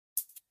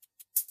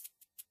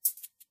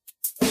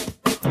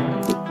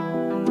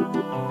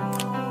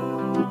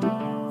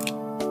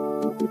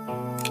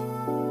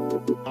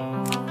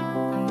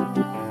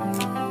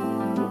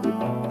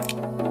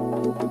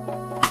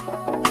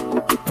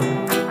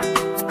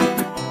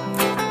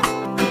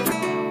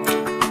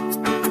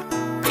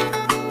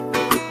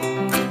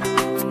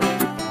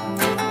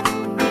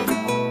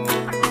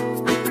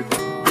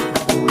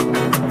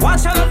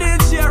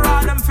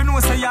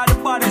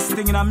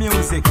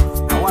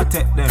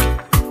take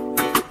them.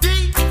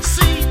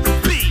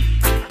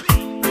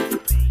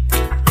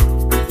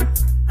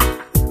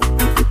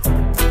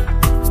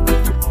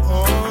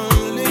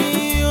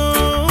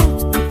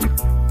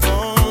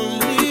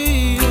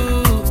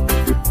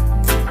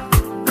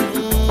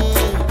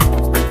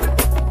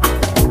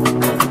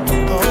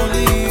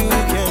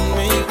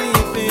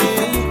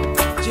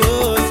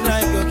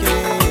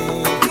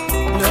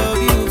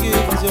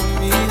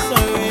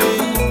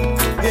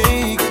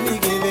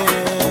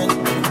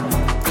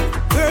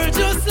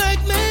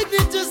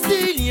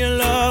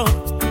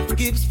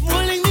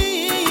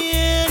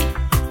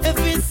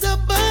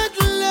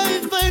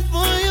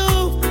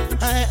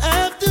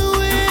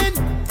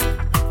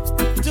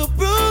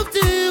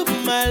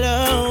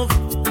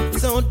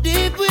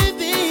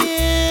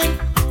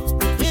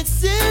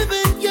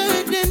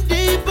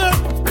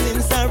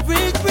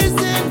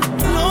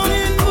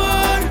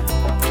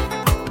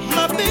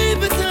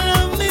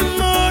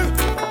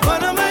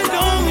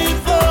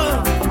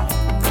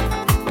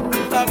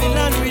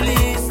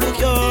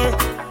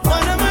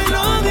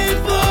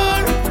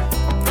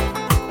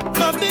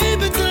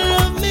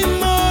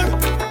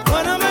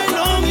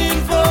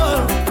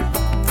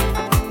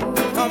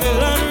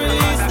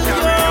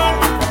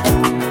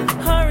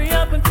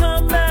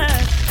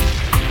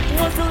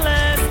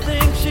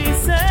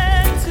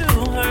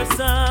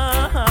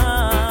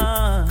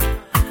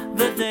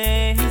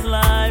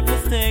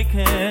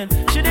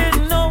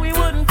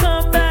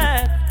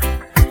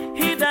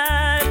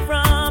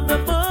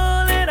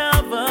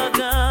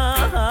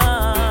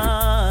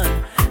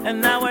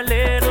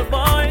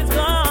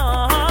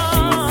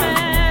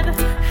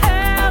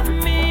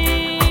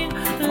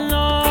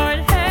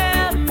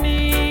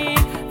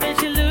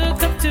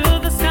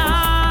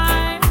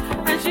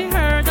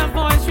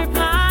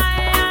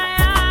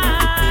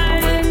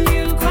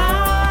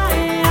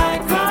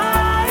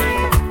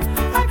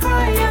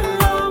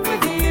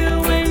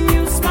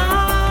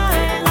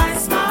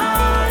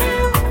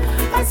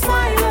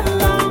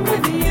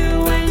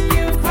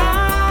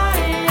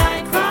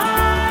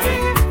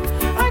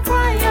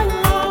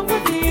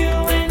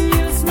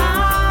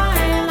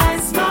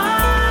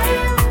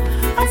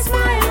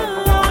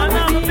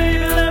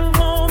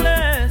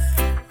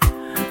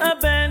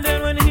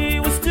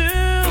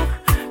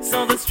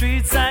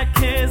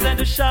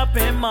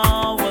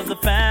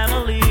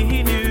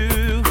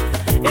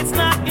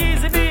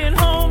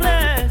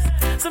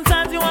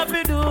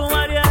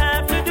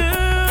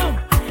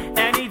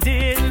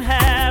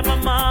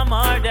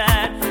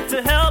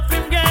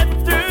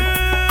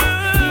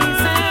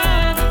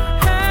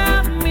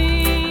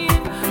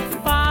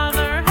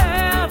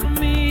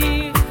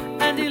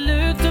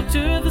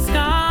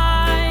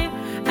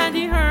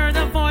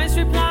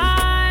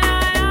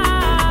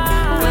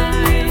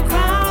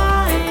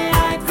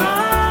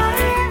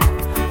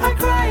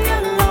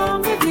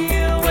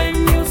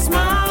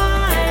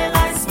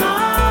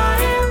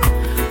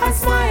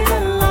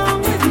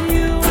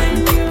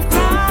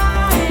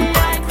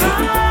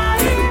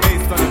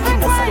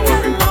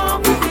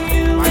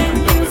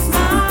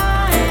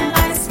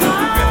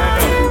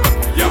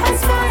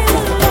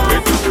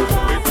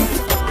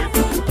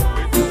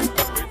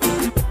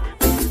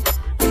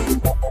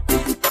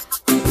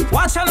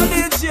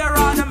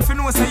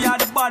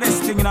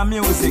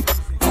 Music,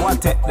 I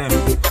want to take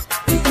them.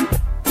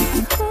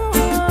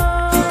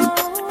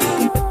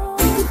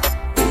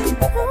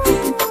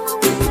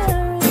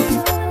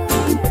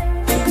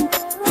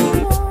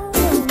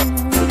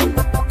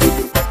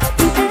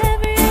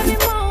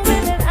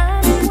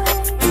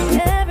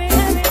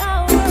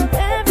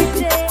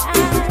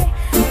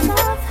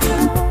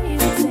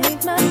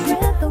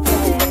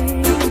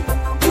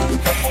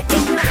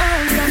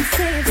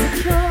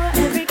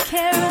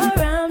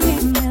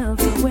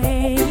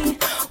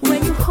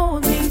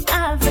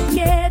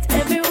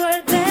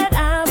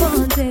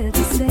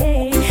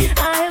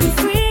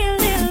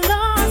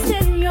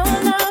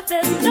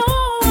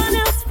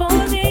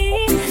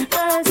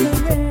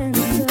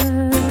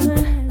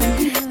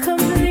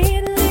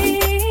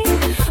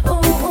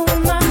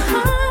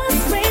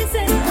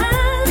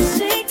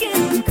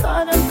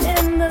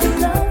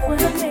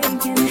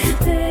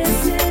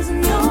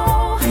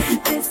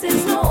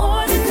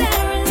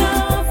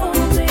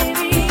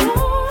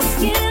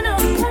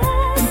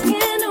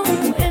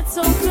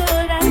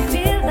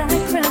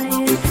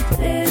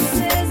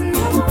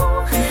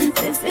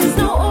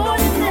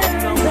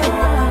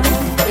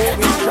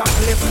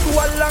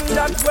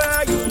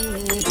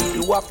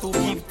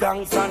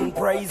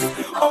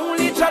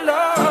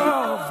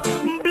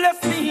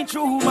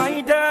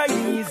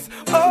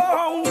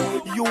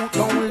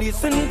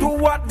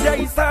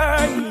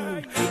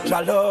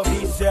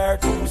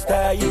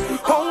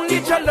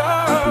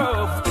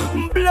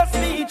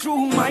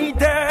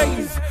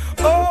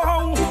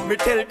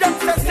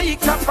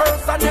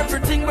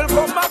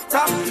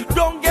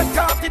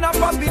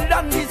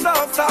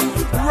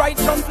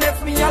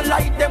 Righteousness, me I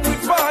light them with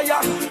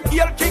fire.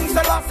 Hail King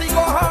Selassie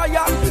go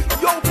higher.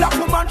 Yo, black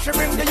woman, she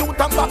bring the youth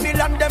and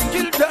Babylon, them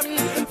kill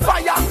them.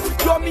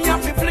 Fire, yo, me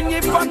have to fling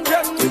it from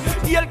them.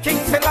 Hail King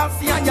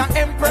Selassie and your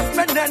Empress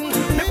Menen.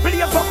 Me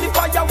blaze up the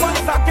fire once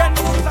again.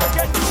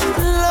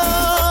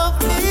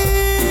 Love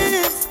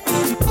is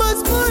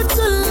much more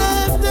to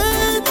life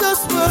than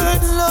just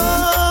words.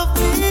 Love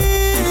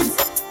is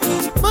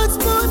much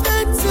more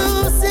than to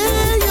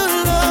say you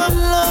love.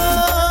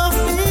 Love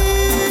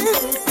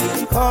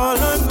is call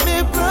on me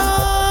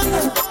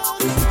brother.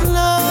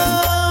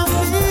 Love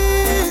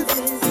is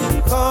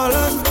call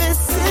on me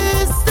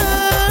sister.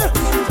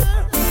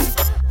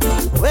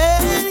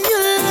 When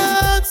you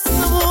love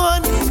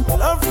someone,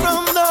 love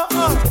from the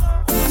heart.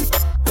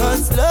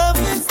 'Cause love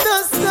is the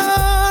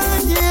start,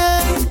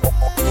 yeah.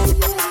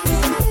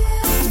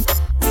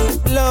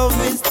 Love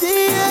is the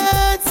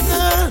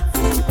answer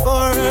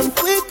for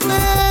every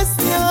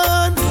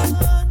question.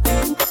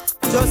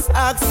 Just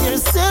ask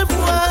yourself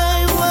why.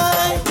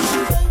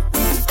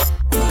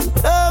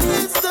 Love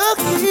is the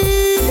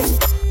key.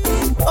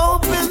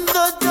 Open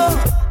the door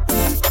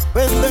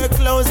when they're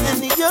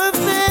closing your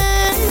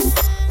face.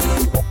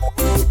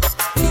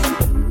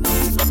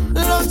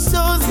 Love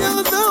shows you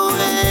the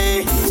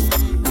way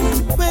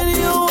when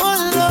you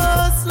are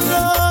lost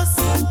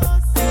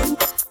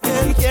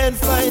and can't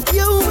find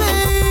your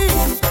way.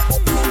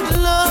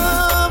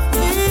 Love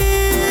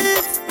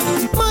is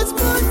much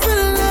more to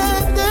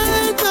life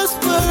than just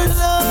words.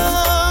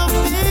 Love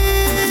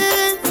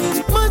is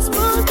much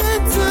more than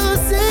to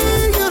say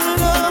you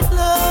love.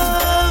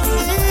 Love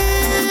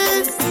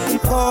is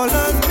call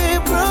on me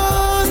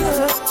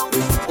brother.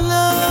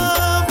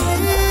 Love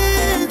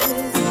is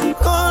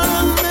call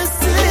on me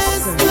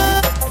sister.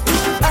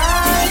 I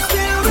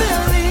still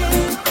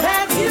believe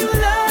that you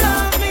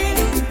love me,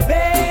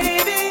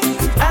 baby.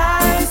 I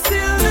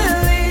still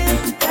believe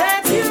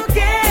that you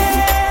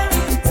care,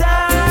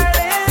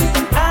 darling.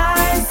 I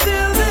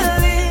still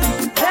believe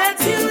that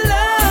you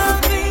love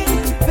me,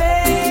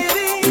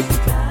 baby.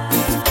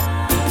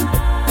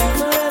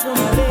 Forever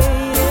my lady.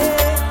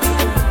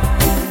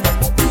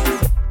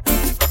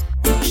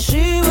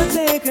 She would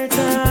take her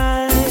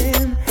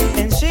time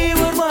and she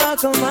would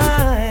walk a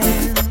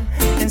mile,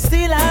 and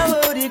still I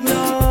would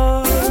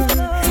ignore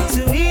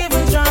to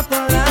even drop a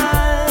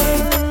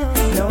line.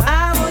 No,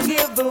 I would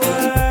give the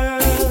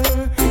world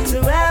to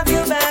have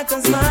you back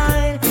and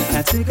smile.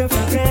 I took her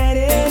for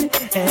granted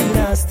and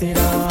lost it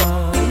all.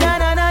 No.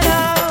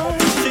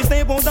 She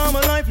stay both down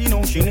my life, you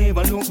know she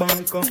never look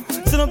back.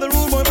 Set up the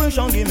rule boy push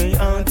and give me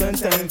heart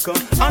attack.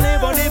 I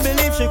never did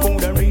believe she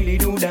coulda really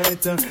do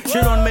that. She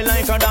run me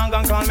like a dog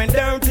and call me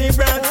dirty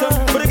brat.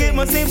 But I get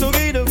my sleep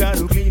together,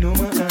 gotta clean up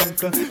my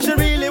act. She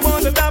really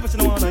wants to stop, but she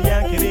don't wanna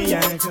yakety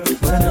yak.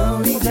 But I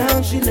know deep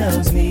down she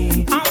loves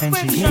me and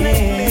she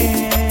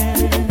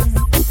cares.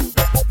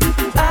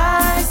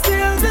 I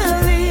still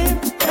believe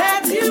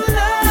that you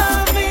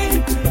love me,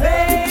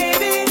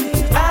 baby.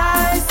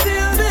 I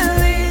still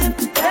believe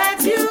that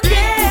you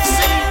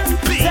care,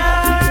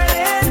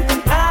 darling.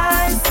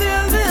 I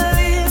still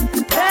believe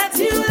that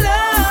you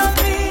love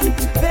me,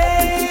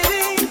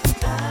 baby.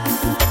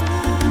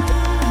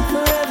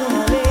 Forever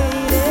my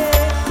lady.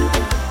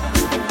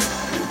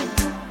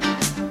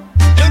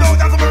 You know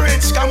that I'm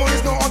rich, come on,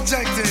 it's no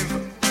objective.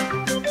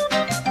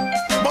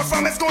 But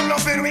from it's good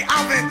loving, we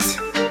have it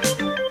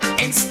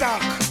in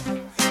stock.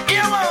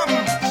 Yeah, man.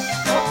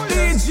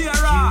 DJ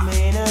Ra. You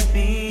may not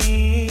be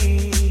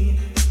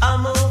a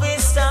movie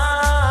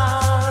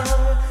star.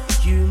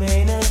 You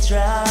may not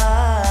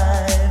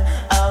drive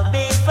a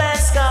big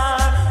fast car,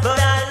 but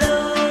I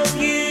love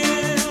you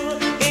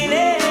in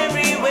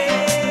every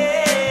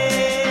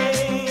way.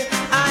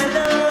 I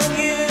love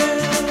you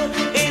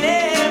in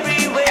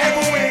every way.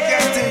 Every way you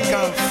can think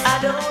of. I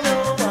don't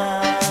know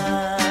why.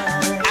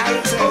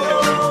 I'll tell you.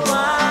 Oh,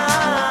 why?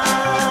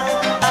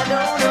 I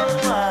don't know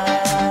why.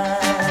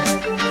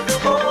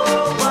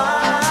 Oh, why?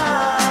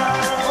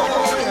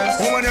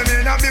 Woman, you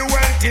need to be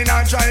wealthy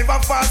and drive a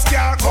fast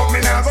car. Come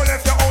in and go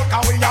left your out,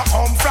 cause we are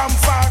come from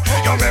far.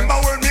 You remember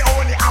when we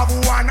only have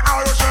one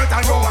arrow shirt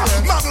and you are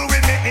muggle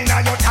with me in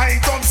your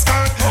tight up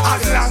skirt.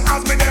 As long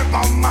as me there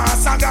from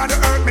Mars, I got the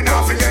earth. Me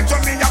not forget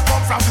where me a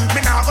come from.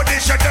 Me not go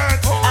dish your dirt.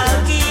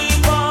 I'll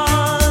keep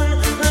on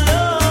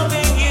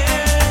loving you.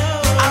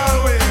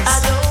 Always. I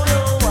don't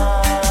know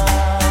why.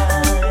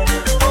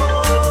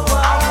 Oh,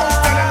 why?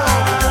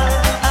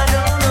 I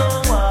don't know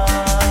why.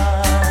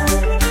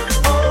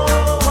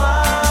 Oh, why?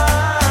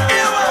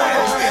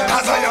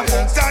 As I am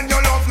hooked on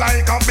your love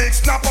like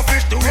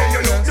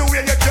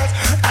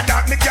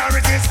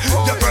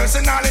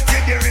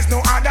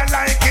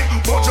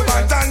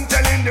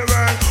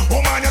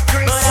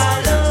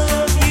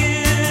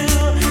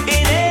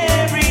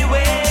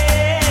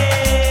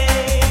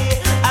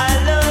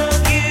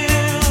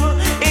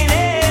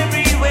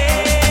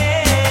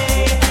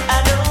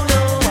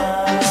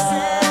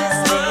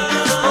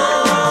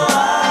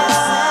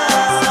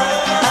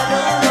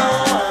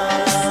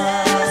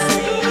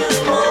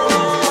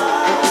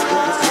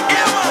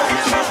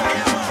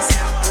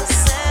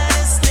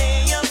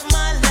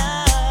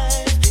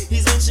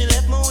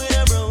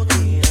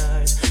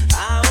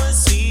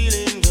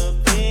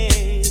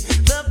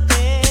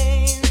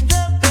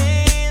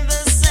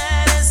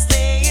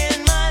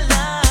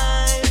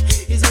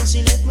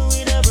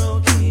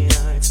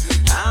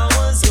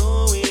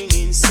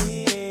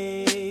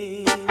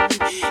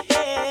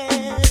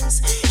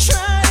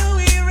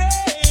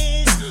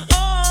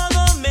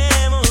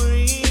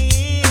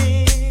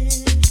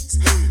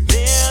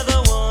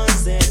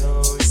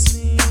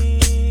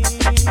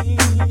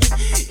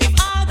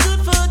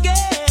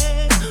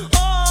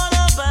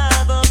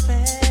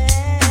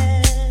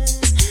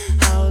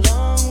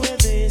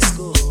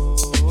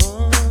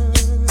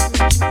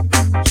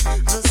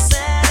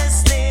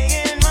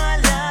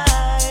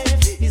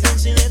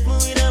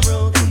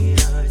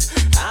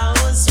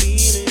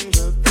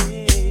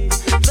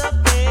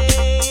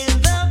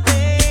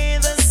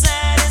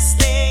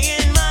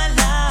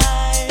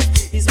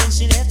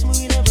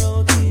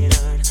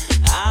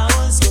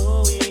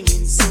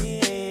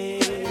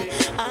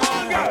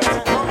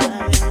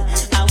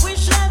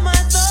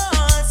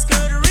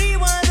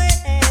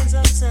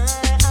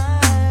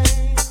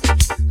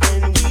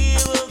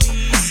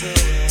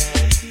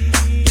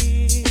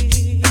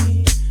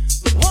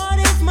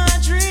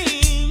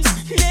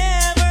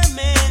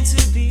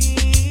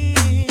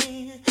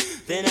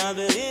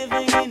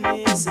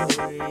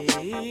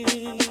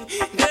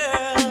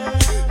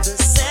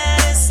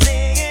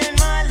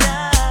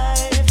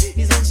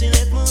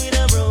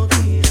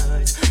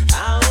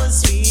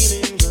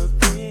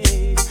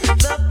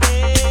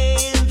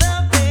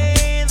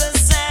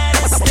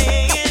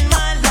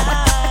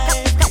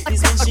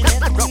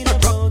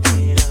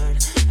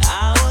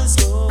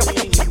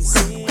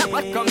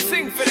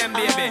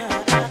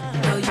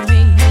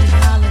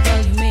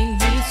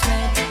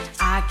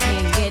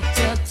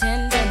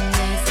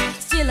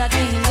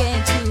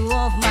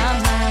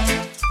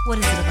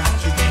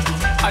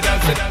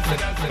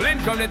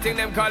the thing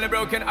them call a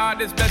broken heart.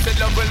 This blessed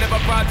love will never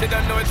part. They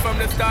don't know it's from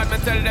the start. Me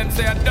tell them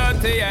say I'm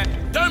dirty, yeah.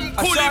 Them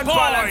coolie Sean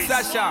Paul and boys.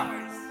 Sasha,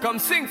 come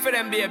sing for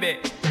them, baby.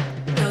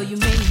 Though you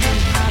make me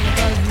holler,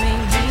 though you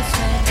make me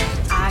sweat,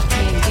 I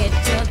can't get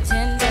your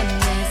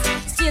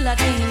tenderness. Still I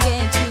can't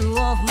get you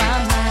off my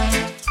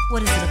mind.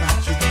 What is it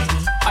about you, baby?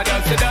 I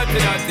don't say dirty,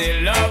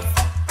 dirty love.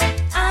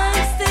 I'm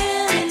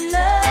still in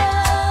love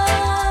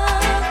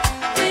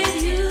with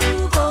you,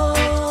 boy.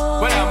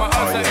 Well, I'm a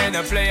hustler and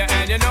a player,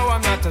 and you know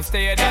I'm not a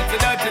stayer. That's a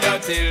dirty,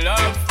 dirty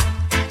love.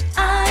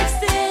 I'm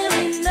still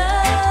in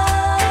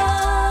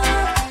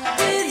love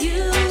with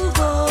you,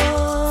 boy.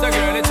 So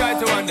girl, I try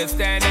to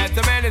understand that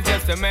a man is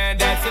just a man.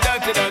 That's a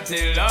dirty,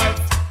 dirty love.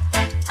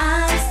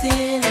 I'm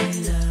still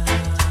in love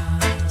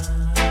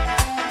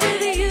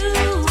with you,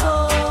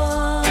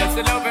 boy. That's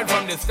the loving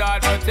from the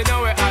start, but you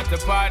know we're at the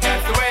part.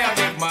 That's the way I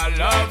give my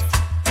love.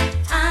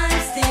 I'm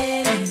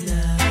still in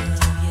love.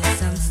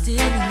 Yes, I'm still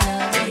in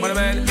love. What a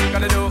man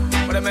gotta do,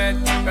 what a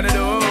man gotta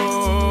do.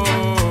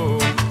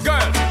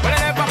 Girl, well I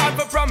never had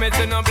for promise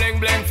and no bling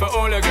bling for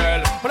all a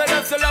girl. But I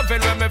just love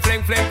it when me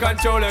fling fling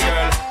control a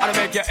girl. And I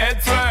make your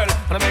head swirl,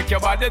 and I make your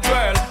body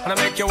twirl, and I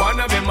make you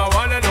wanna be my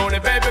one and only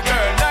baby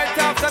girl. Night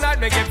after night,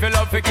 me give you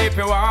love to keep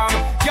you warm.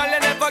 Girl, you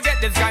never get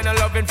this kind of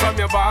loving from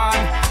your bond.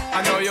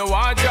 I know you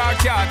want your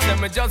cat, and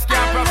me just can't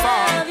I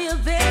perform. love you,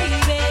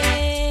 baby.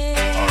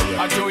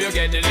 I know you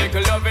get the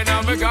little loving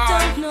of a You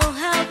God. don't know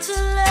how to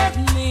love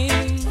me.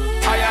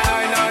 I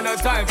know no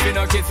time for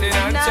no kissing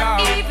and Not chow.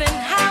 even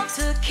how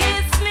to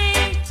kiss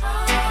me.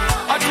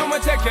 I do me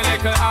take your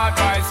little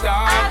advice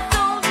down. I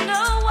don't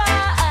know why.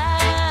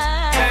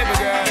 Baby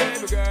girl,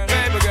 baby girl,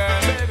 baby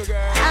girl, baby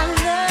girl. I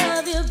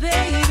love you,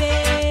 baby.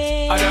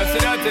 I just see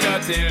dirty,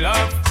 dirty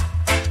love.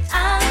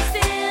 I'm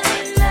still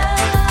in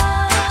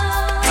love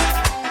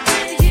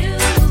with you,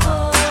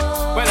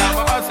 boy. Well, I'm a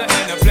hustler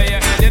and a player,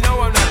 and you know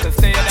I'm not a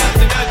stayer. That's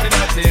the dirty,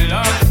 dirty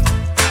love.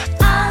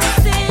 I'm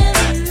still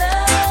in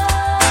love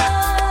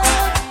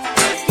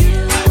with you,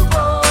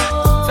 boy.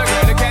 So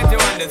girl, can't you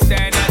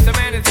understand that a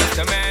man is just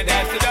a man?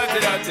 That's the dirty,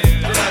 dirty,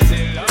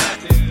 dirty love.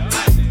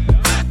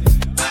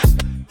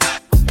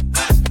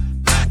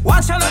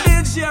 Watch all the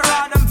DJ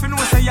around them, for know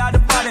say you're the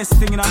baddest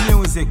thing in the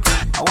music.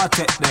 I want to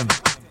take them.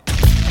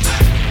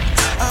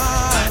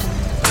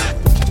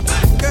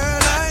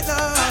 Girl, I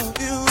love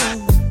you.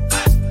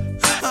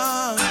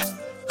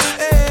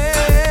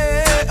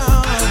 Hey,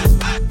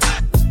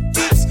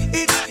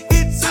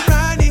 it's a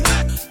running.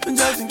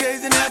 Just in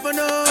case you never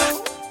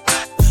know.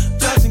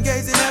 Just in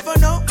case you never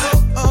know.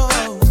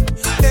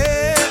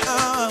 Hey,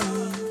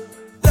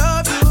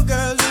 love you,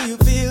 girl. Do you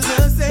feel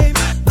the same?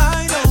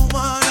 I don't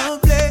wanna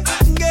play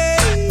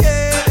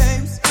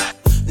games.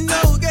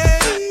 No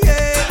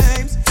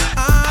games.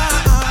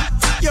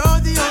 You're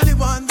the only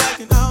one that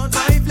can out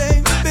my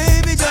flame.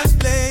 Baby, just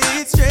play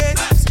it straight.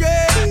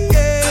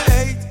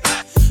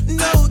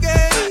 No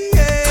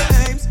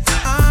games.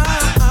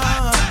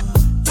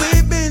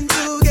 We've been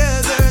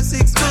together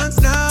 6 months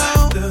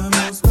now. The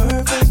most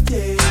perfect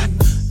day.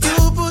 You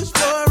pushed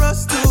for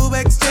us to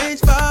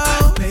exchange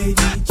vows. Made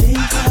me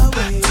change my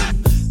way.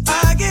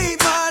 I gave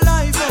my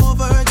life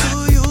over to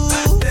you.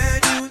 Then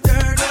you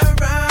turned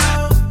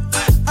around.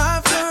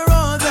 After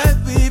all that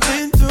we've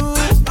been through,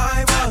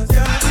 I was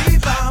your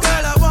rebound.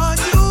 Girl, I want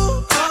you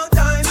all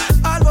time.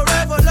 I'll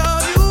forever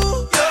love you.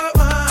 You're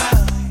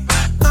mine.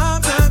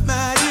 I'm not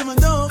mad even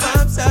though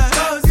I'm sad.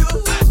 'Cause you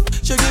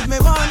should give me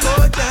one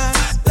more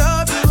chance.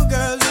 Love you,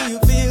 girl. Do you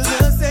feel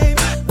the same?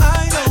 I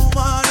don't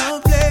wanna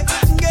play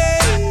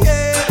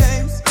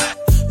games.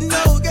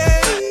 No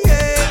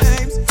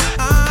games.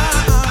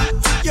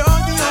 You're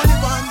the only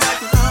one that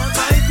can out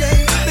my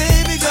flame.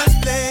 Baby, just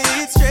play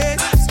it straight.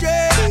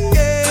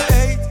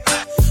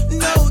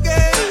 No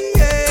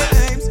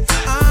games.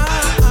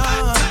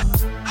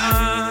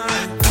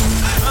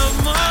 I'm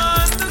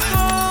on the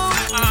go.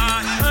 I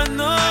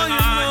know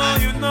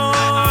you know.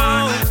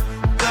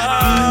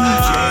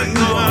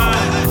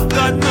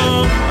 God know,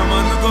 I'm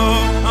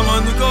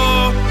on the go.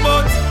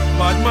 But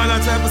bad man I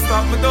try to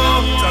stop me though.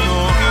 I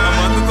know,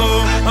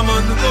 I'm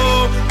on the go.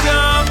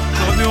 Yeah,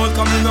 told me all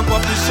coming up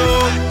off the show.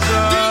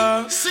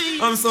 Yeah.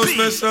 I'm so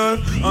special,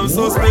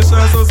 so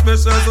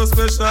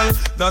special.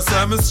 That's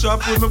why I'm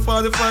strapped with my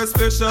 45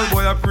 special.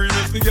 Boy, I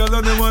premium together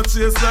and they want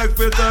chase like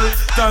petal.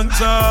 Thank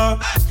ya.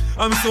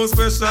 I'm so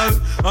special,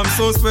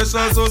 so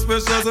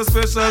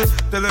special.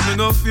 Tell them me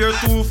no fear,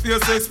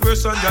 two-face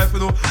expression. Guy for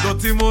no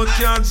dirty mouth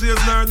can't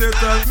chase nor they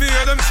tell me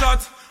hear them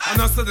shot. And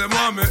I said them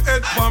want me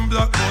head pan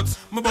black, but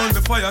me burn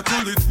the fire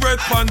to lit red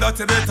pan that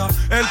you better.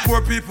 Help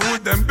poor people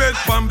with them bed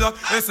pan black.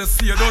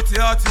 SSC a dirty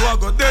heart, you a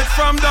go dead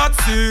from that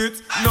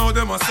seat. Now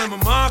them a say me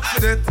mark for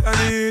that, and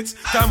each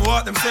time I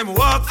walk them say me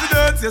walk for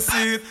that. You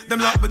see it,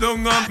 them lock me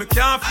down and me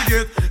can't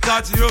forget.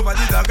 God Jehovah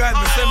did a guide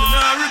me, say me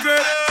nah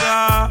regret.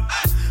 Yeah.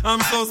 I'm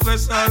so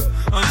special.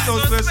 I'm so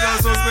special,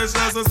 so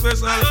special, so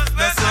special.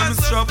 That's why I'm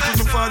strapped to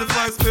the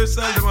 45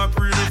 special. Them a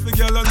pretty for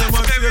girl and them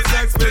a taste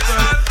like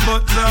special.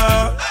 But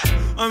nah,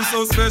 I'm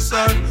so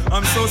special.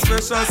 I'm so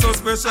special, so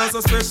special,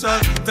 so special.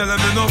 Tell them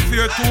me no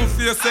fear,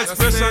 two-faced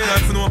expression.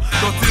 That's no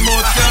dirty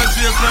mouth can't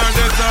chase nor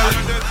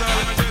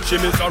dental. She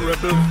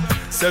miserable,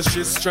 says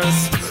she's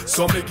stressed,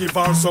 so me give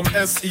her some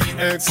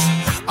sex.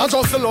 I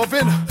just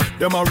loving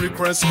them a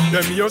request.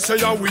 Them here say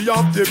we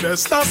have the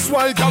best. That's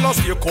why gyal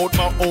stay out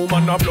my home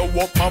and I blow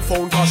up my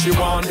phone 'cause she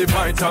want the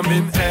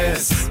vitamin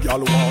S.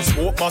 Gyal want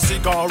smoke my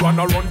cigar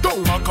and I run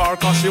down my car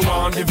 'cause she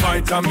want the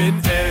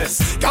vitamin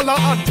S. Gyal a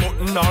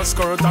unbutton her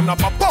skirt and a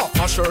pop off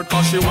my shirt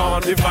 'cause she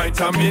want the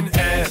vitamin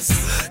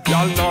S.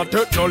 Gyal not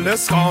take no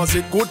less 'cause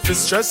it good to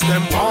stress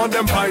them want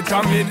them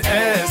vitamin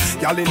S.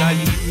 Gyal in a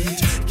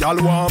heat, gyal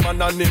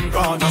warm and him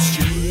gone a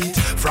street.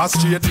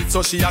 Frustrated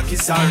so she a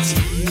kiss her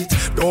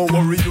teeth. Don't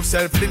worry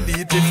yourself,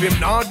 delete. If him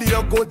not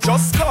there good,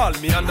 just call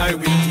me and I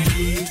will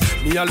tweet.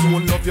 Me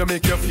alone love you,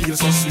 make you feel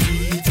so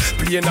sweet.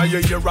 Play in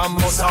your ear and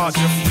massage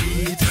your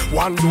feet.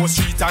 One dose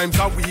 3 times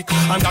a week,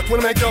 and that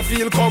will make you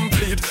feel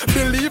complete.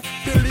 Believe.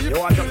 You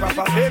want a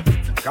proper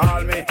fix?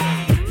 Call me.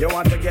 You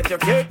want to get your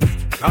kicks?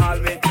 Call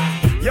me.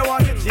 You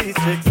want your cheese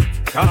sticks?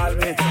 Call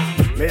me.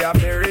 Me have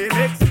the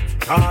remix?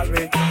 Call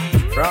me.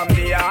 From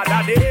the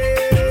other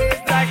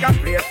day, like I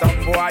play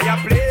some boy I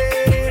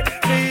play.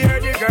 Me hear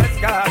the girls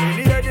calling,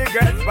 hear the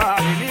girls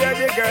bawling, hear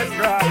the girls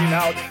crying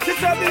out.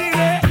 It's a big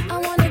day. I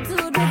wanna do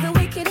it with the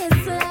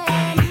wickedest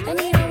slang. I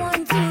need a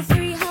 1, 2,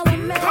 3, how a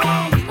man.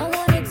 I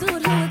wanna do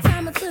it who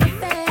time it to the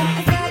fan.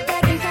 I got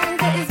back and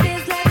conquer his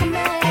biz like a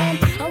man.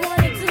 I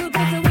wanna do it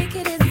with the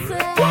wickedest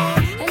slang.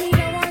 I need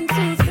a 1,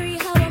 2, 3,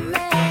 how a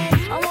man.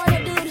 I wanna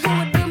do it who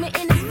would do me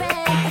in his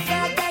van. I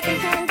got back and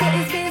conquer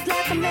his biz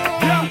like a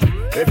man.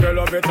 If you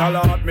love it,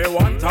 allot me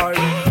one time.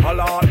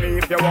 Allot me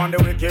if you want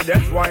the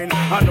wickedest wine.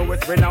 I know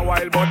it's been a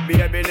while, but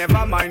baby,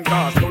 never mind.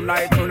 'Cause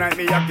tonight,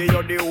 me I give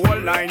you the whole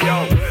line,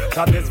 yo.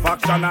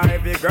 Satisfaction a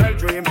every girl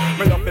dream.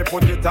 Me love to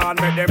put it on,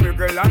 make them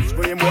girl and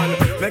scream. Well,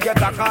 me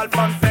get a call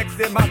from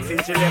sexy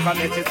Maxine. She never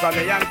misses from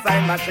the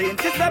inside machine.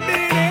 She's a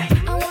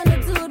beanie. I wanna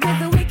do it with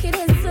the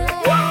wickedest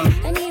slang.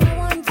 I need a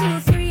 1, 2,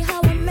 3, how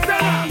a man.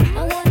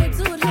 I wanna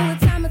do it who would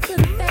time it to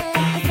the fan.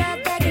 I got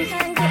back and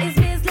conquer his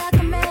biz like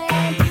a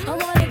man. I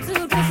wanna do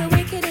it with the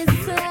wickedest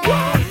slang.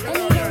 I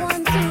need a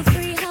 1, 2,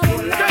 3, how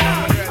a man.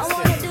 I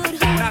wanna do it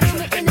who would do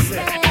me in the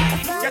fan.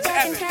 I got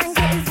back and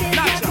conquer his biz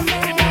like a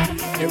man.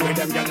 The way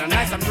them girls are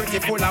nice and pretty,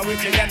 full of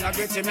witty, them not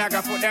gritty, me I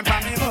gotta put them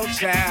on me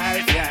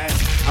bookshelf, yes.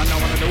 And now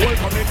one of the whole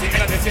community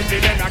in the city,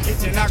 them not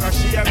kitchen, I gotta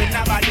share with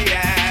nobody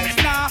else,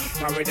 nah.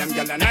 Now with them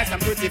girls are nice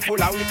and pretty,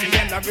 full of witty,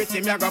 them not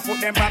gritty, me I gotta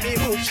put them on me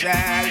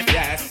bookshelf,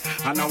 yes.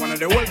 And now one of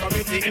the whole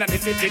community in the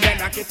city, them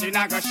not kitchen,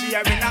 I gotta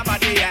share with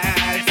nobody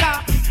else,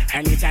 nah.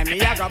 Anytime me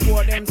I go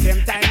pour them,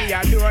 same time me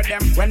adore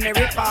them. When me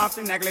rip off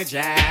the negligee,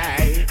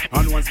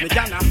 and once me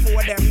can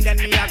afford them, then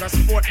me I go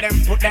support them,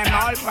 put them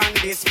all on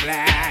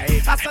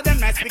display. After them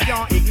nice, we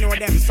can't ignore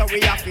them, so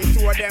we have to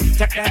tour them,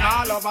 take them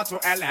all over to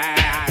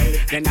LA.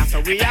 Then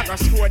after we I go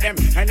score them,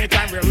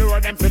 anytime we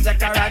lure them, to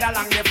take a ride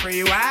along the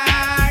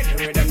freeway.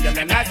 The way them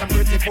yelling nice and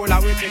pretty, full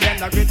of witty, them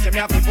the gritty, me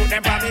have to put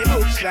them on me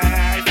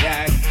bookshelf,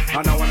 yes.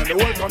 And I want the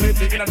whole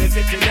community in the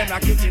city, them the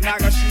kitchen, I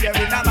go share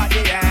with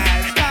nobody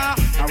else.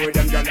 And with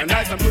them girls are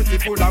nice and pretty,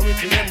 full of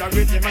witty, them the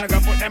gritty, man, I go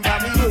put them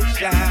on me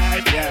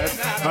bookshelf, yes.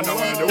 And I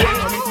want the whole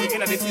community in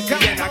the city,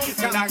 them the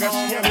kitchen, I go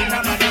share with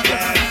nobody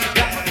else.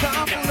 Got my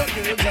car full of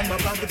goods and my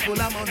pocket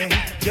full of money.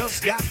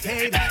 Just got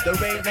paid, there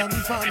ain't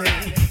nothing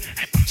funny.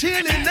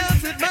 Chilling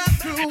out with my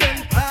crew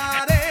and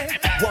party.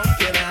 What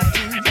can I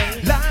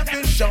do? Life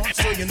is short,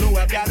 so you know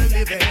I've gotta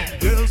live it.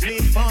 Girls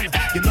need fun,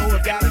 you know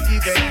I've gotta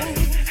give it.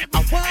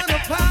 I wanna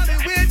party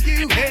with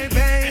you, hey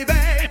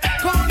baby.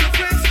 Call your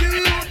friends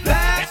too,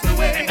 that's the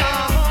way. I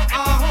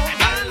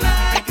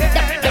like it.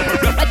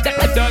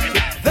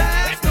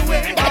 That's the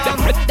way. That's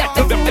the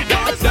way.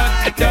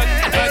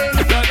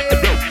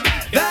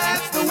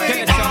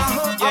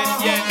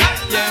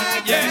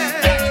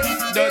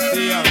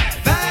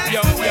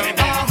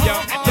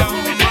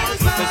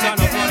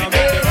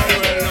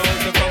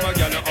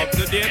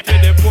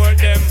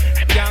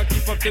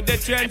 To the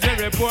change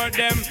and report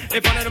them.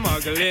 If one of the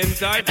muggling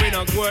type, we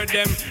not court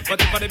them.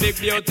 But if I the big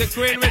beauty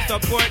queen, we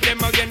support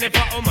them. Again, if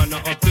a woman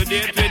not up to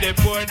date, we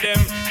deport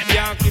them.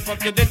 Can't keep up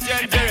to the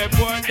change and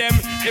report them.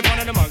 If one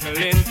of the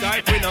muggling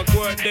type, we not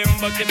court them.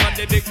 But if I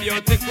the big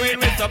beauty queen,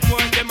 we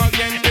support them.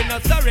 Again, we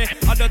not sorry.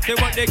 I don't say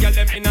what they get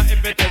them in a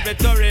every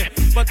territory.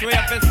 But we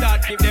have to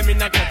start keep them in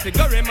a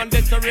category.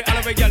 Mandatory,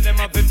 all we get them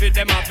up if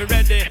them have to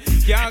ready.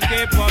 Can't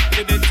keep up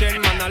to the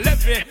chain, man, I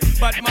left it.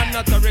 But man,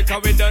 not sorry,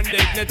 cause we done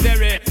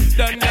dignitary.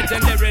 Done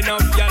legendary,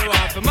 enough y'all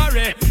want to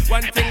marry.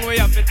 One thing we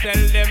have to tell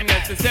them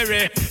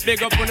necessary.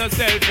 Big up on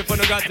yourself if you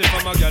no got it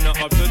from a girl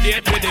not up to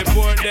date with the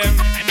poor them.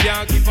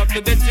 Can't keep up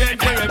to the change,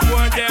 we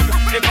report them.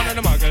 If one of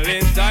the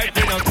muggling type,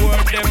 we not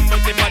court them.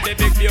 But if I the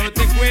big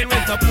beauty queen, we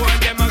support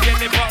them.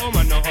 Again, if a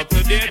woman not up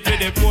to date with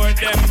the poor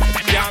them.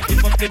 Can't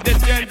keep up to the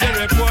change, we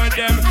report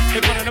them.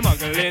 If one of the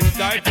muggling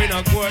type, we not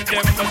can't court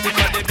them, but if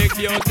I the big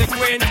beauty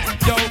queen,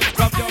 yo,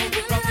 rub yo,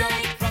 rub yo,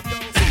 rub yo.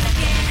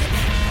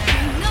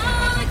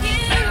 Know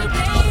you,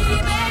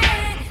 baby,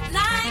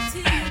 like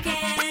to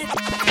get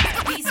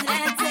a piece of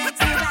that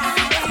sexy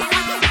body.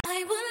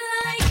 I would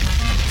like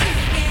to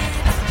get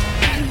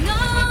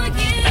know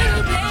you,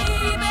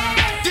 baby,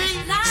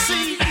 like to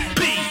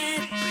get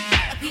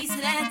a piece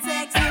of that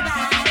sexy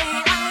body.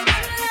 I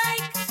would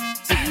like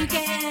to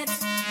get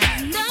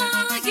know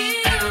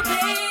you,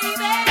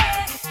 baby,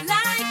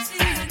 like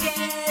to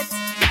get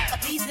a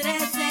piece of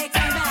that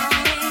sexy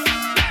body.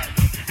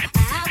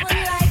 I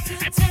would like to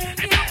turn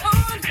you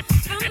on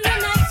from the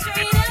night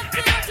straight up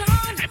till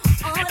dawn,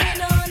 on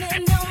and on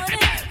and on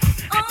and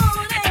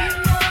on and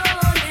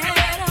on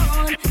and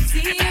on.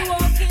 See you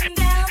walking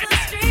down the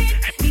street,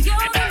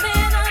 you're the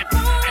man I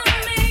wanna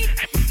meet,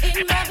 in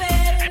my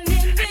bed and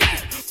in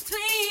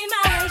between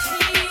my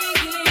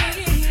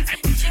sheets.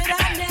 Should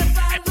I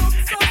never look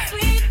so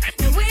sweet?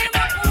 The way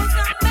my pose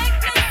I make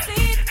me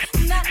see,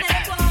 not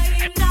that boy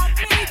he knocked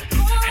me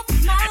off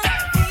my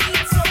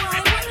feet. So I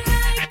would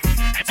like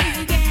to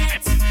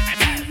get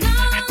to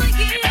know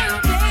you,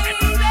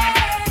 baby,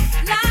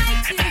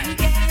 like to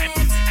get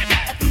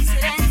a piece of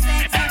that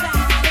sexy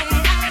body.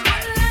 I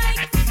would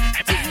like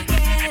to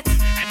get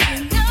to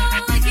know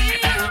you,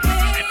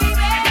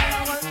 baby,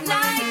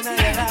 like to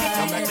get a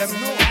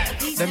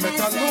piece of that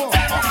sexy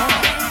body.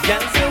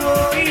 Girl say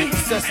oi,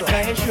 so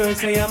can you sure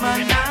say I'm a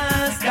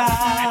nasty?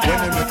 When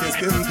they make your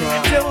skin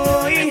crawl, Say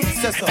oi,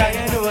 can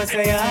you know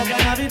say I'm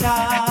gonna be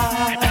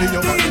bad? feel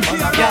your body man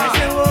a Girl car.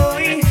 say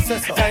oi,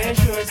 can you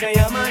sure say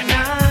I'm a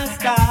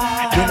nasty?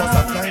 You must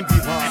have time to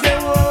pass. Say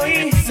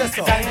oi,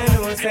 can you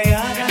know say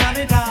I'm gonna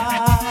be bad?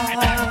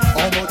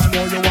 How much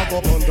more you walk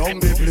up and down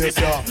the place,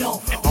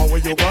 yeah? And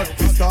when you got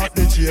to start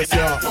the chase,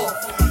 yeah?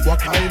 What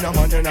kind of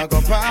man you not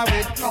go par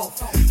with?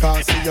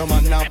 Can't see your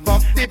man not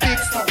buck the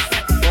pics.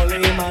 Only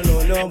him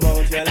alone know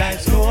about your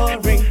life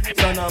story.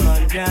 So no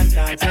man can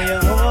dance in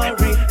your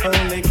hurry.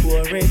 Only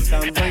chorus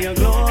song for your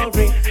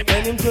glory.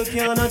 When him took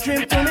you on a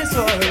trip to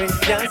Missouri,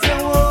 dance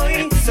your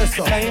way.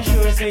 Can you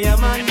sure say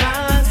I'm a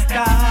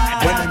master?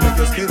 When they make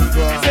your skin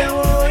crawl, Say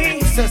oi,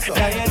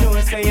 can you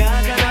know say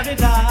you're gonna be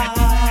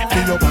bad?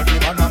 feel your body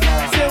man a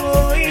car. Say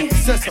oi,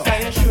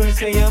 can you sure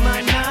say I'm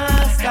a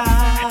master?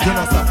 You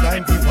must have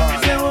time to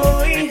pass. Say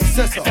oi,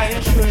 can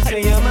you sure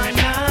say I'm a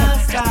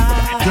master?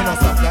 You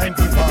must have time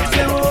to pass.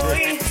 Say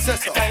oi,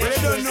 We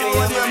don't know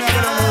what you're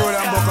gonna do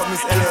and book up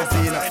Miss LFC,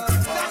 you know.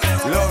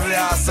 Lovely,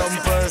 awesome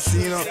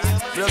person, you know.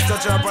 Just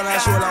touch her up on her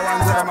shoulder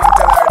one time and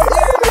tell her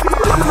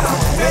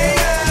this.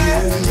 Baby,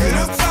 you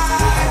look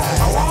fine.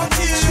 I want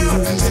you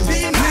to be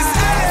Miss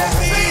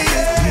LFC.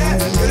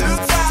 You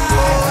look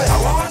fine. I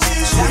want you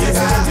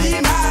to be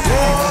my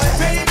boy.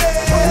 Baby,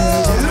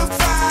 you look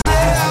fine.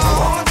 I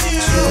want you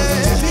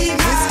to be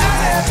Miss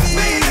LFC.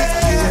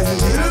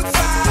 You look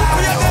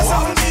fine. I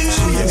want you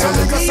to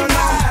be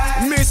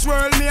my Miss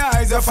World, me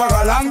eyes are for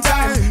a long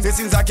time. It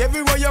seems like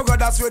everywhere you go,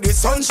 that's where the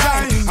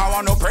sunshine. I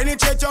wanna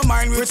penetrate your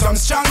mind with some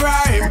strong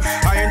rhyme.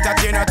 I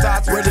entertain your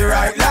thoughts with the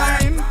right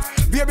line.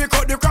 Baby,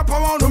 cut the crap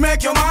around to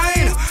make your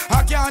mind.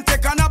 I can't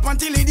take a nap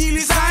until the deal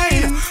is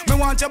signed. Me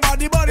want your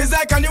body's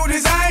like a new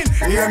design.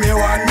 Hear me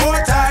one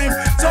more time.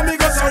 So me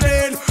go so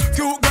then.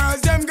 Cute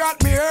girls, them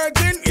got me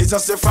hurting. It's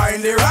just to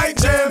find the right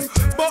gem.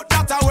 But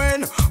that a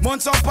when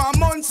months upon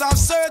months of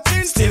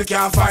searching, still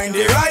can't find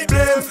the right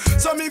blame.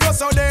 So me go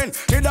so then.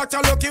 The doctor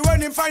lucky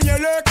when him find you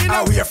lurking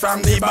away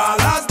from the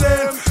ballast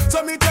then.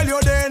 So me tell you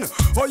then,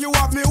 oh you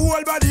have me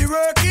whole body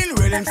working,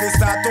 willing to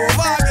start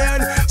over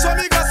again. So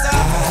me go so,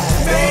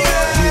 baby,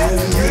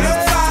 you look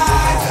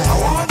fine. I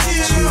want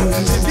you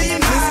to be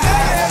my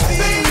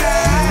baby.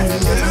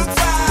 You look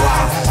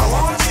fine. I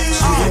want you,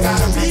 you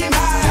gotta be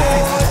my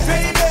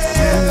baby.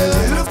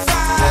 You look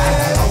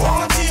fine. I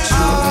want you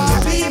to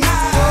be my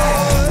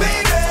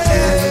baby.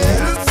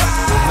 You look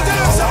fine.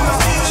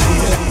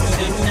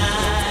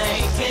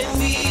 Tonight can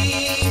be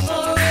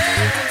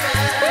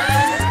forever.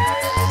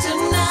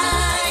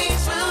 Tonight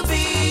will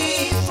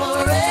be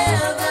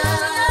forever.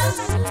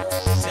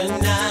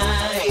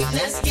 Tonight,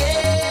 let's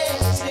get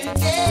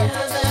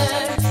together.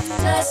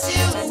 Just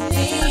you and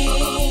me.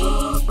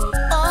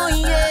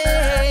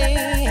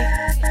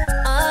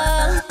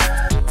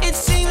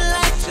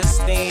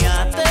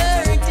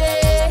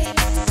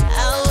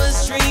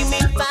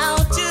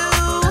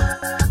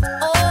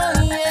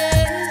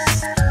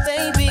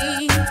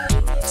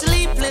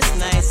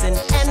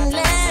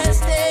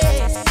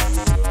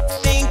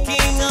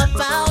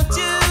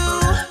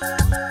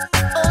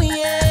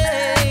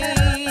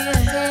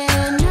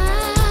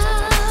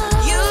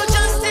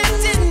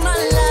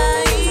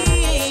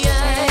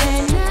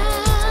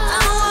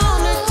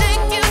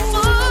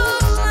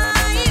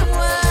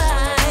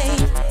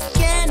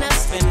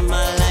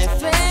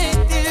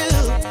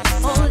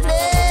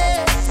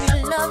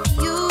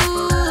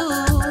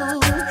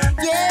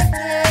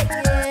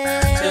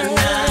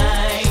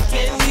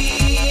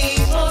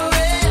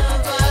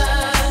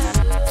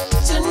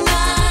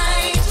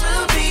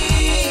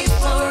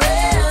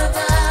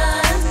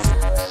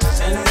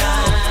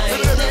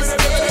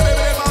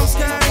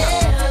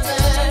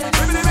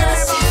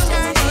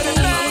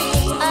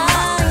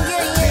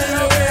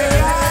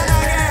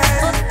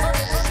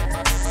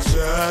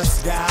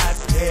 just got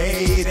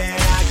paid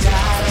and I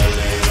got a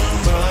little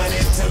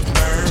money to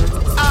burn.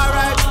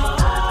 Alright.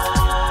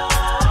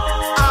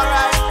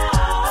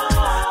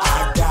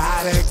 I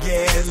gotta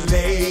get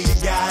laid,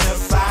 gotta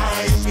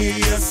find me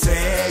a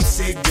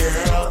sexy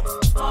girl.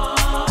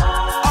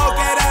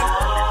 Okay then,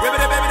 baby,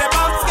 the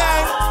bounce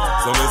gang.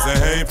 So they say,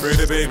 hey,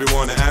 pretty baby,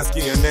 wanna ask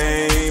you your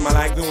name. I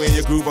like the way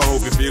you groove, I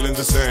hope you're feeling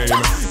the same.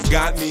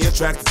 Got me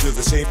attracted to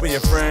the shape of your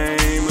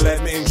frame.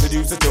 Let me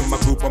introduce you to my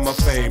group of my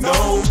fame.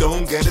 No,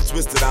 don't get it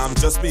twisted, I'm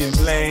just being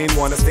plain.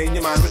 Wanna stay in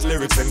your mind with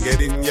lyrics and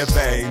get in your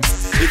veins.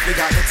 If you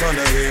got the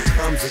tunnel, here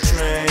comes a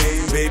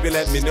train. Baby,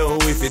 let me know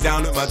if you're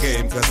down with my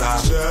game, cause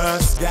I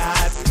just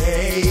got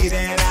paid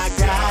and I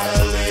got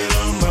a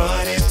little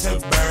money to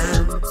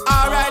burn.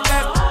 Alright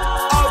then,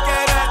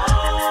 okay then.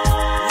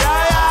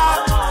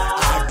 Yeah.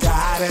 I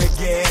gotta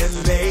get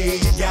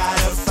laid,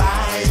 gotta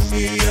find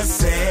me a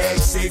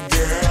sexy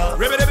girl.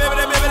 Ribbity,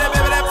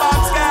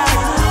 box gang.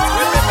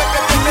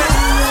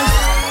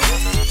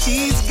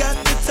 She's got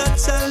the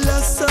touch I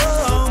love so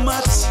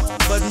much,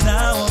 but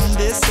now I'm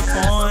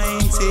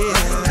disappointed.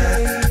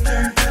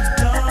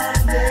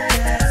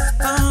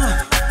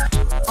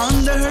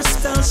 Under her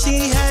spell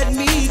she had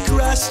me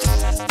crushed.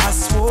 I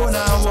swore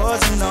I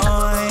was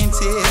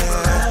anointed.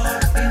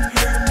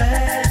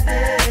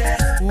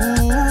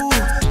 Ooh,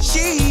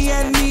 she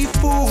had me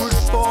fooled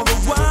for a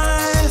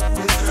while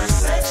with her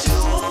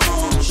sexual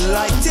motion,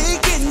 like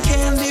taking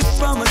candy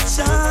from a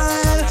child.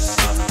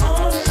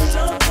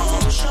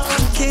 I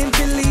can't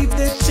believe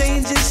the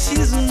changes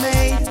she's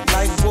made,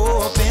 like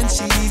warp and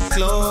cheap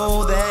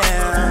clothing.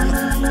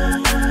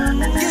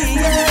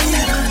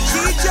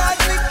 She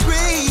drives me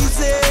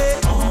crazy.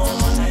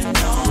 On and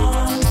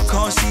on.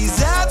 Cause she's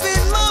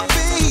having my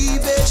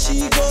baby.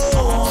 She goes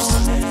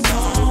on and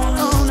on.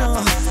 Oh no.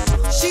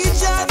 She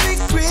drives me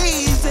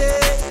crazy.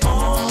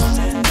 On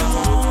and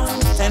on.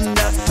 And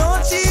I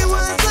thought she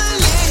was a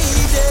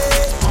lady.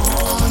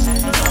 On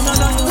and on.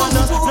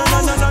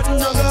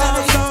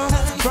 No,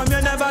 from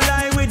you never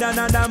lie with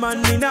another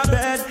man in a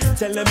bed.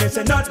 Tell them it's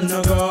a nothing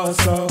no go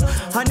so.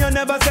 And you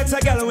never sex a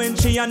girl when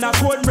she on a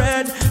cold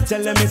red.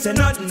 Tell them it's a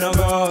nothing no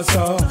go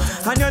so.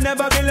 And you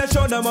never build a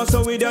shoulder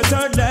muscle with your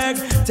third leg.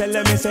 Tell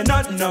them it's a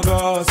nothing no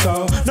go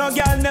so. No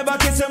girl never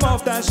kiss him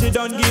after she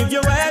don't give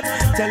you head.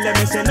 Tell them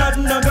it's a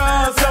nothing no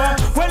go so.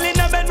 Well in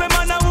a bed with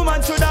man and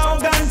woman should have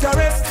hug and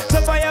caress.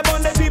 So fire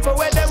burn the people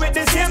where they with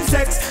the same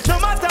sex. No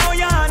matter how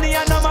you honey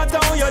and no matter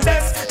how you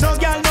less. No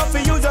girl no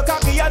fi use your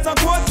cocky as a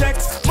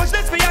cortex. Much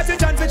less fi have to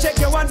chance to check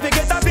your one fi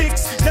get a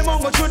fix. Them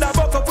won't go through the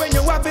buck up when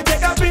you have to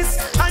take a piss.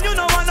 And you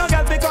know want no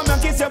girl fi come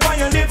and kiss you on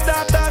your lips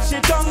after she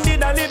tongue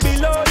did a lip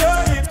below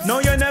your hips. No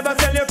you never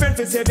tell your friend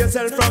to save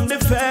yourself from the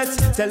feds.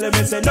 Tell them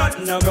it's a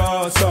nothing no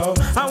go so.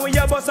 And when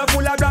your bus are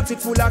full of grams, it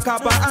full of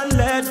copper and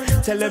lead.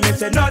 Tell them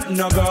it's a nothing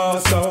no go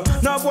so.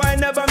 No boy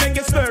never make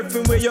you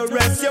slurping where you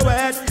rest your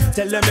head.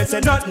 Tell them it's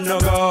a nothing no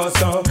go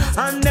so.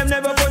 And them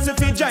never force you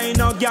to join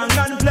no gang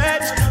and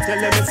pledge. Tell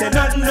them it's a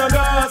nothing no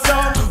go so.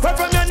 Where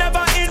from you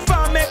never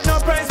inform, make no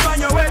price for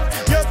your wet.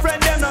 Your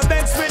friend them no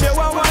vex with you,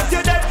 want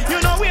you dead.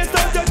 You know waste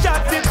out your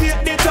chat, they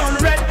paint the town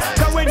red.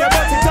 Cause when you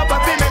bust it up, I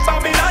feel make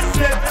Babylon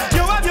flip.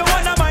 You have your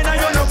one of mine and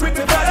you no quick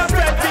to follow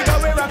Fred. Figure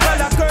where I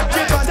call a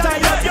kerchief and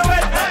tie up your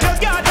head. You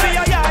can't be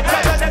a yard,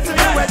 cause the next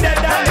you were dead.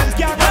 And them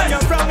can't run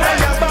you from where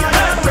you're born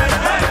and bred.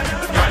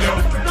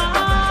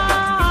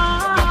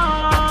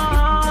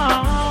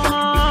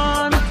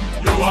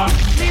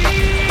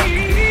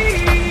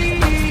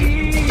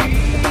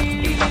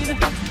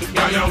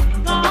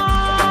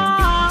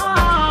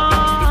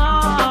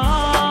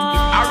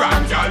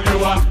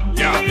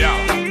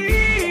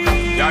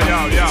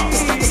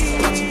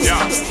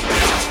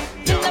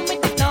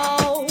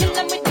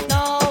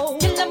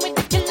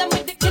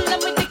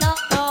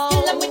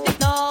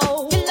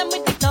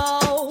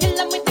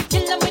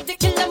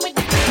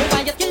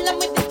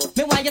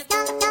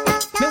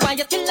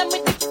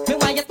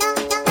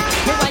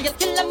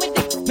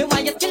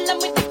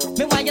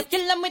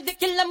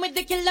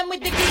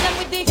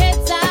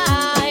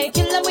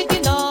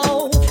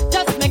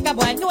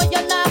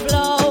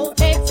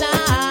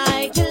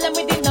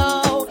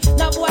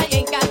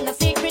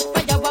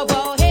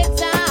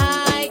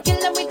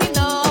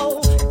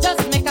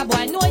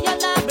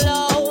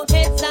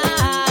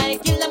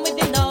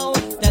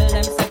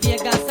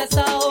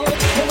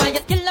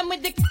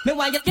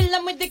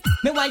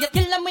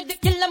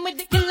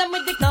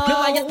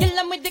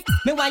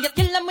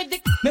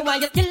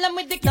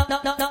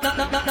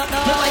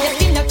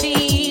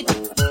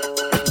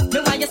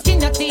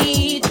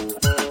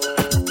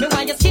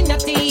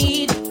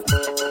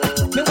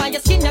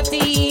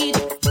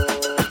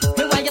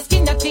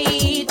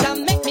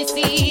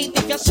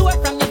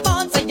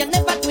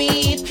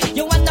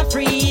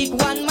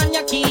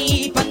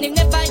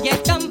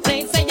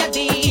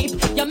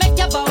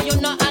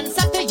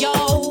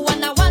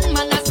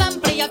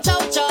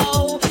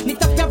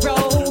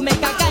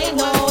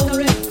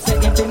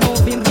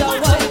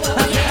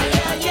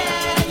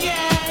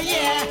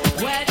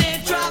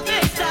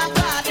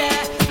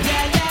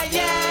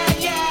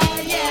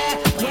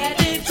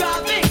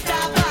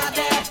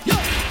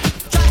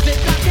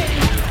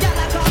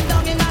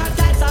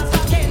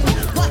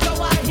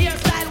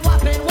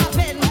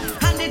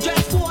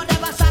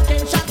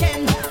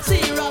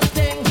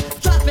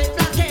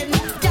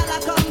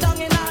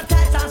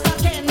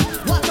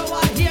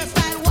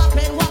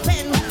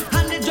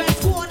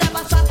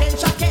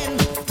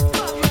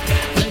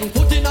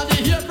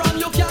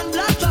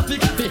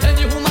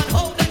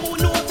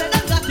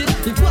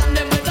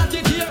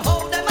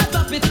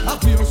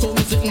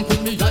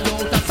 pull me out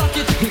of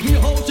socket. You hear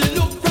how she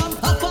look from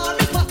afar,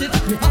 me spot it.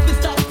 Me have to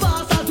stop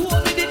fast, I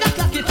told me did not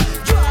clock it.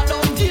 Draw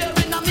down gear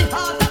in a me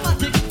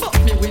automatic. Fuck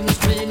me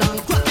windscreen and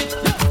crack it.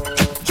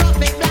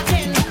 Traffic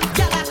blocking,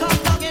 gyal a come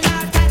down in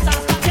her tights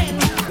and stocking.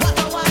 What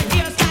a wild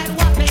hairstyle,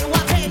 whopping,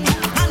 whopping.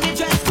 And the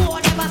dress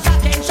code ever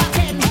shocking,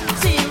 shocking.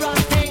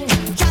 Serious thing,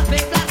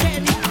 traffic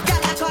blocking,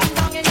 gyal a come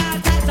down in her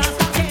tights and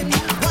stocking.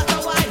 What a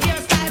wild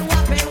hairstyle,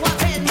 whopping,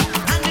 whopping.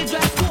 And the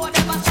dress code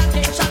ever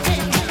shocking,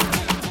 shocking.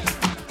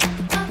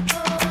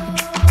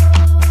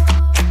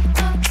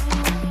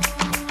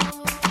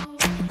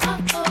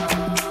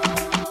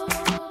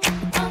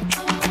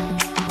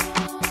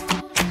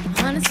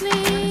 Honestly,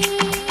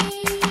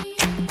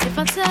 if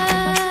I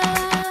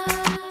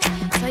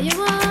tell you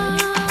what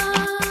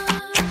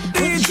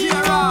you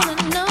wanna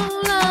know,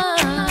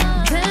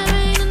 love, there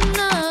ain't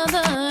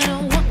another.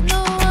 Don't want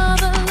no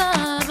other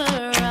lover.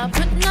 I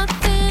put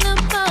nothing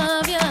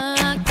above ya.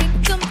 I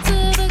kick 'em to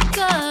the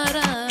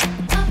gutter.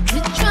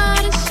 You try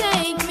to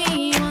shake me,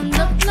 wound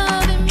up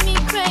loving me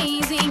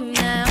crazy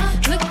now.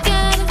 Look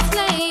at us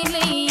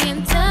lately and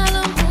tell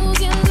 'em who's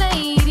your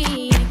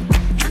lady.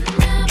 I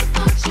never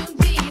thought you'd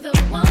be the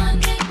one,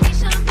 make me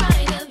shine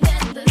brighter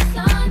than the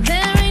sun.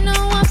 There ain't no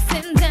ups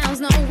and downs,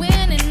 no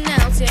winning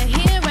outs. You're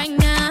here right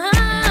now.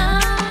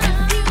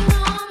 If you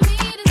want me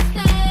to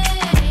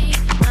stay,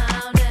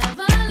 I'll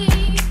never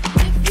leave.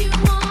 If you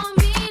want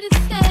me to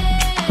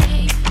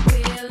stay,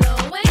 we'll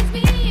always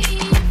be.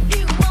 If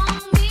you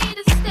want me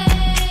to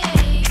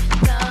stay,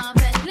 love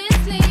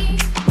endlessly.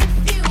 If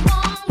you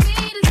want me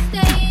to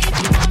stay, if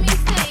you want me to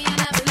stay, I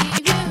never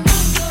leave you.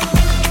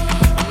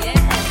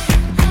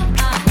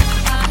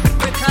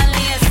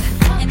 Rebellious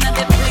in the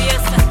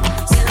place.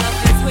 Your love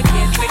is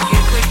wicked,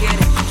 wicked, wicked.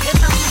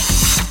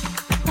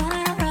 When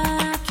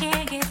I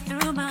can't get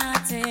through my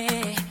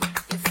day,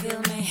 you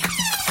feel me?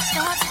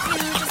 Thoughts of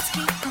you just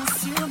keep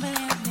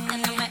consuming me.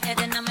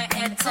 And I'm my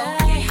head,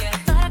 thought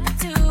I could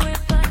do it,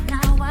 but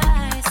now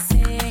I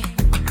see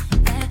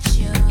that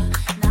you're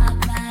not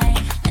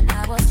mine, and I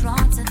was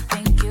wrong to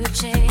think you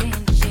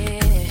changed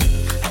it.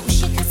 I wish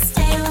you could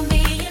stay with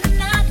me and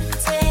not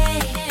stay.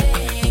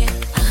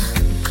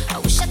 I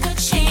wish I could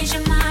change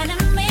your mind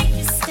and make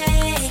you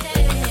stay.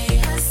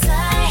 'Cause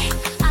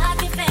I'd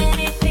give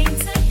anything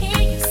to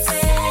hear you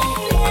say,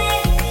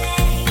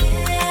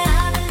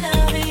 I've been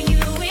loving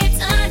you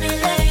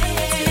eternally.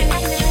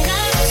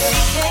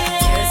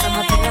 Tears on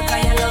my pillow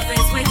 'cause your love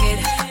is wicked.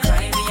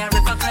 Cry me a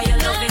river 'cause your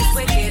love is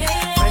wicked.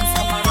 Friends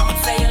come around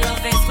say your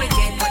love is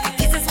wicked, but the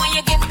kisses when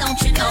you give, don't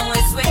you know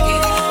it's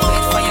wicked?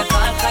 Wait for your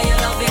call 'cause your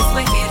love is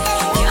wicked.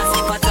 Can't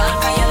sleep at all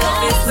 'cause your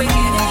love is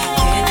wicked.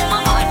 Can't in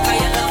my heart 'cause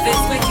your love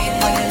is wicked.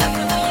 But you love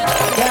me when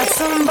you Got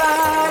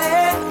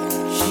somebody,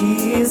 she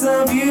is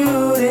a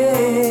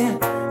beauty,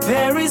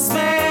 very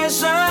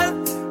special,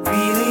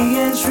 really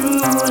and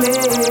truly.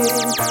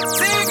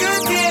 Take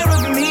good care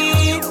of me,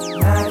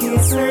 like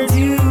it's her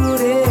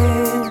duty.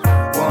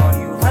 Want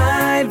you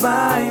right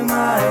by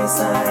my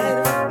side,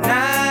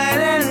 night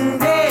and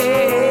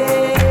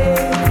day.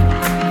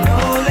 No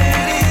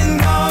letting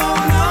go,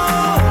 no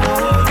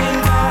holding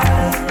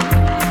back,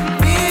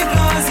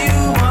 because you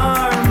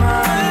are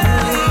my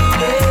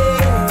lady.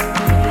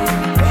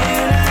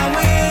 When I'm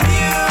with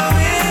you,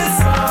 it's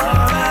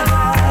all I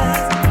got.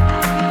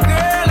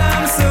 Girl,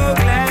 I'm so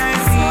glad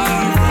we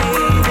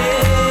made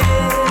it.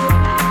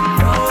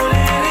 No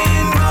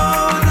letting go,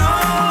 no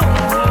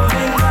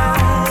holding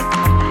back.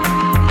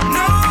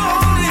 No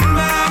holding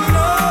back,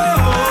 no,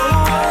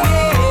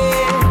 yeah.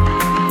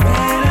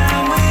 When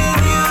I'm with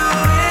you,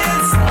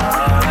 it's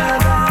all I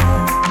got.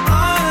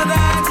 All of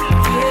that,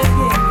 yeah,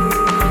 yeah.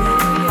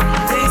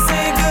 They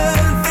say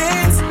good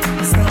things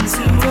must come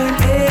to an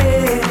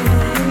end,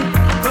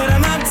 but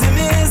I'm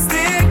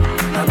optimistic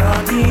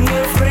about being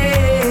your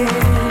friend.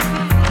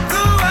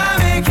 Though I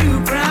make you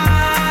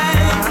cry,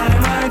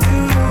 all I do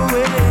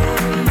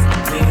is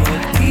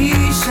make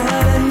Keisha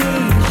and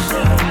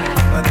Nisha,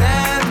 but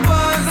that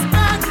was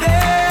not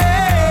there.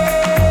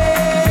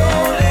 No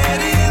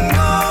letting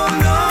go,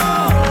 no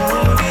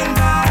holding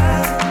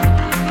back,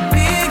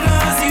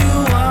 because you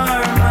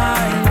are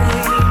my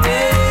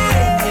lady.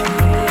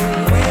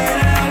 When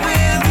I'm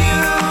with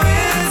you,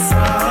 it's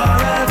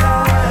all I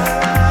got.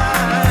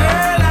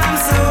 Girl, I'm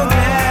so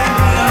glad.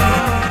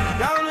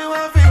 Girl, me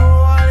want to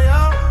hold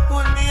you,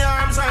 put me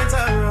arms right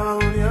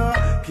around you.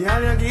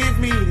 Girl, you give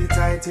me the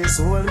tightest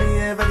hold me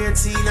ever get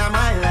seen in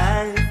my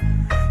life.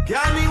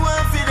 Girl, me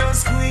want to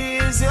just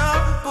squeeze you,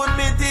 put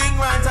me thing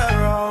right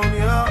around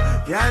you.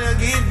 Girl, you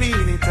give me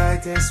the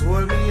tightest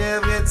hold me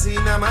ever get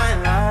seen in my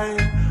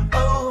life.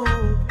 Oh,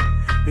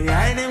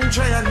 behind them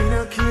trial, me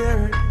no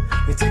care.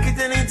 You take it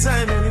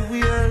anytime,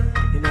 anywhere.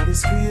 You know the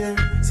square,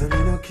 so me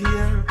no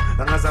care.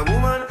 And as a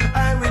woman,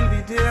 I will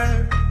be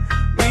there.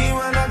 Me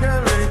want a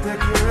girl ready to take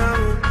care of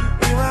me.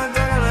 Me want a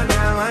girl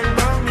that mind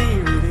about me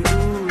really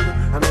good.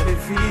 I made it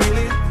feel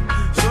it.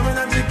 Show me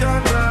that you can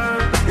learn.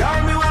 Girl,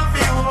 me want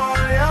to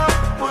hold you,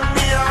 put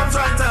me arms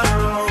right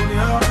around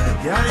you.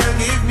 Girl, you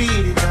give me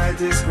the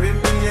tightest grip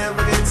me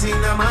ever get seen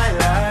in my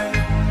life.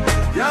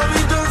 Girl,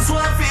 me just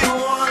want to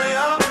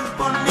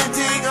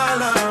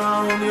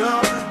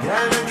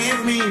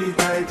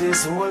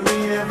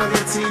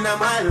in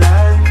my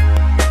life.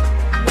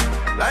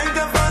 Like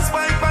a fast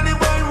bike on the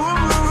boy, room,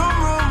 room, room,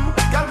 room.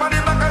 Girl on the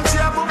back and she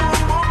a boom,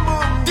 boom, boom,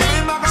 boom. Give me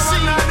back a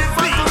one and the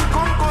fast one,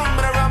 come, come.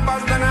 But the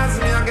rappers done ask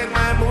me and get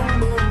my boom,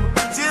 boom.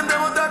 See them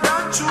with the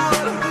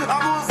control. I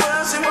move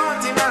where she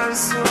want in her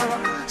soul.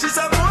 She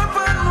said more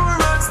and more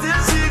and still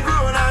she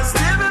grown and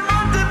still be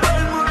multiple.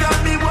 More got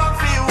me what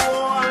feel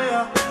war,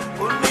 yeah.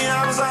 Put me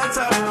arms right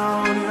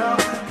around, yeah.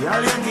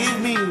 Girl, you give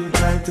me the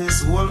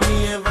tightest hold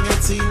me ever get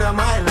in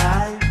my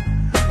life.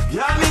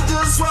 Girl, me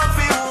just want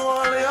feel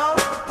war, yeah.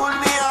 Put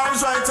me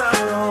arms right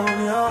around,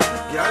 yeah.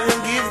 Girl, you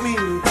give me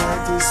the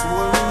tightest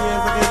hold me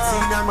ever get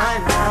in my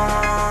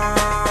life.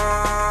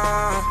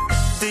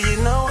 Do you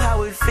know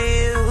how it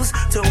feels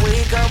to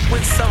wake up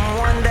with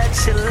someone that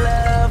you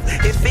love?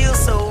 It feels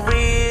so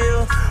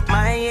real.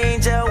 My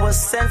angel was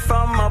sent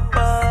from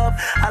above.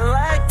 I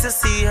like to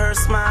see her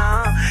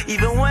smile.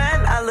 Even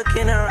when I look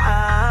in her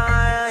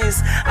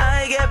eyes,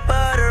 I get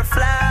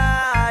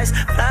butterflies.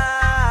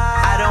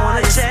 I don't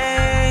wanna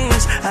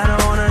change. I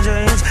don't wanna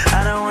change.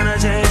 I don't wanna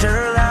change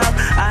her love.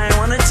 I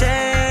wanna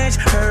change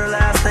her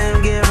last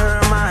name, give her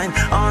mine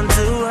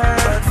onto her.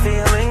 But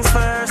feelings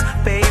first,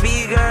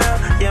 baby girl,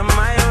 you're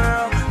my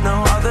world,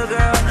 no other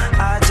girl.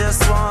 I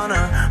just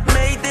wanna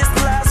make this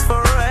last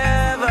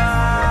forever.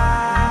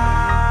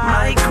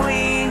 My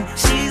queen,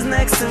 she's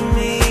next to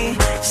me.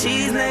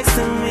 She's next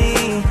to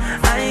me.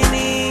 I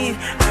need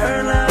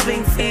her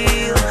loving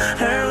feel,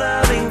 her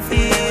loving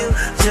feel.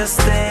 Just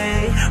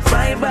stay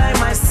right by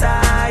my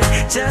side.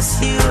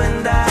 Just you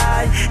and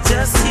I,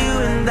 just you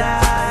and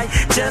I,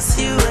 just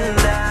you and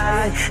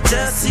I,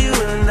 just you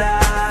and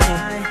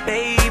I.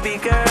 Baby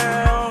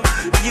girl,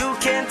 you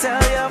can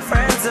tell your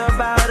friends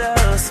about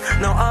us,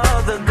 no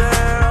other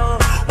girl.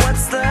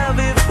 What's love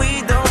if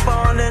we don't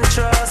bond and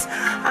trust?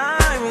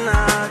 I'm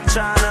not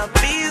trying to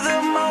be the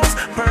most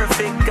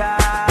perfect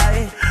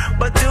guy,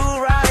 but do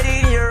right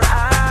in your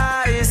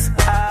eyes,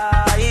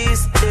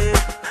 eyes, yeah.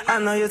 I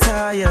know you're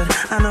tired,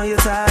 I know you're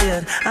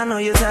tired, I know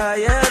you're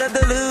tired of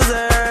the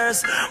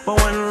losers. But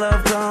when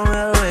love comes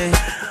your way,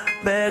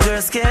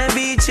 beggars can't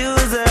be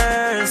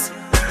choosers.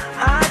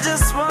 I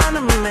just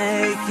wanna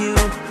make you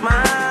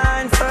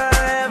mine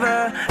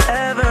forever,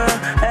 ever,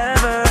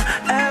 ever,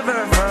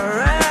 ever,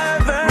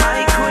 forever.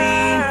 My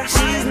queen,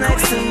 she's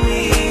next to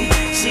me,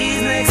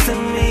 she's next to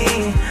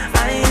me.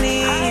 I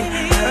need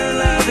her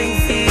loving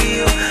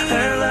feel,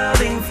 her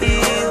loving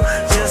feel.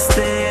 Just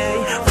stay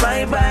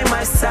right by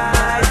my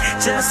side.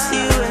 Just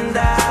you and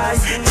I,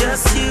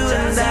 just you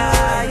and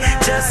I,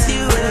 just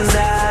you and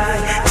I,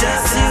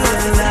 just you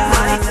and I.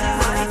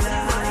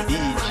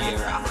 DJ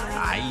Rock,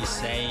 I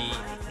say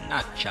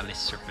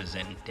naturalist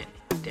represented.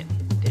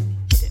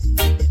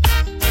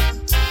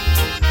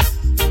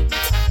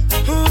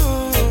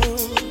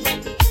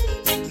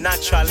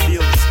 Natural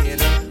beauty, you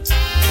know.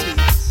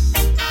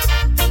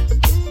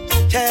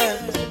 Yeah,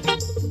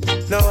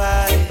 no,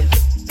 I've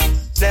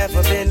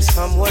never been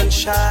someone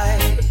shy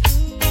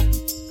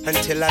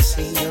until I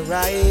seen your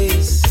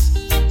eyes.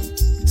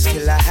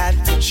 Still I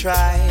had to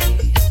try,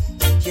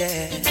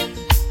 yeah.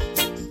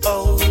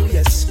 Oh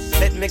yes,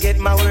 let me get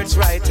my words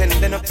right and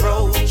then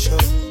approach you.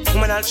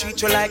 Woman, I'll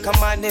treat you like a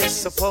man is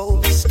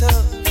supposed to.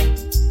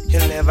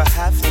 You'll never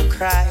have to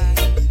cry,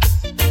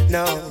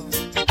 no.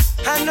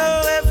 I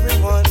know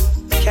everyone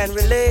can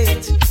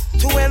relate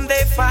to when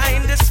they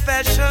find a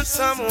special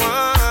someone.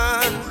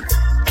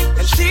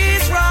 And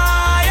she's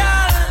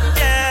royal,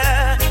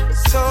 yeah,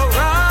 so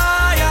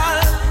royal.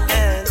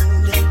 And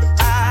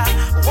I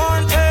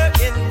want her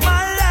in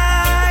my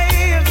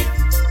life.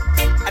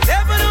 I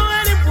never knew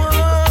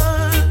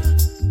anyone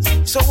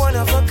so one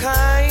of a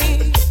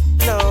kind,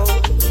 no.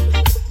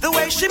 The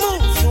way she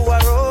moves to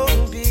her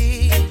own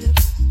beat,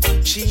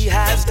 she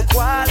has the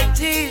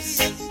qualities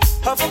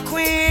of a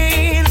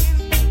queen.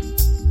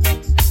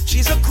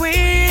 She's a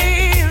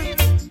queen.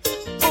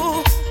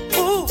 Ooh,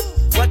 ooh,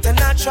 what a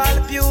natural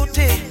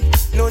beauty.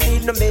 No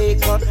need no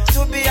makeup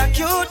to be a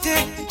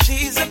cutie.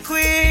 She's a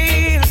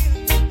queen.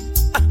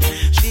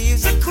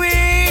 She's a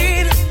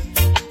queen.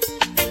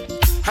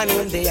 And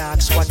when they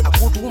ask what a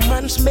good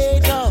woman's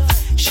made of,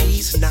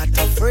 she's not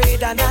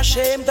afraid and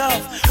ashamed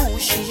of who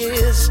she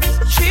is.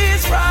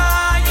 She's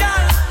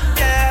royal,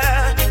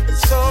 yeah,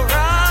 so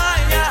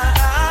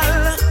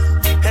royal.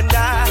 And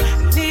I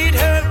need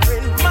her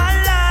in my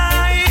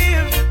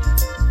life.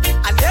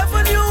 I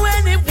never knew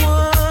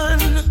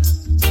anyone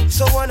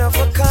so one of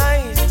a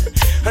kind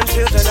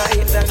until the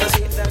night that I.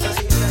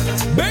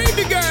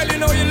 Baby girl, you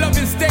know your love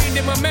is stained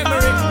in my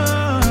memory.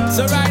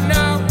 So right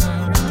now,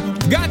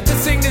 got to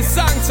sing this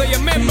song so you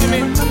remember me.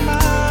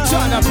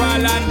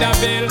 Jonathan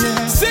Landaville,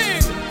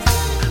 sing.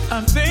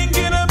 I'm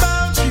thinking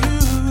about you.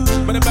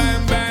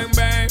 Bang, bang,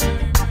 bang.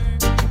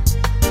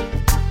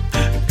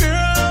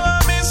 Girl,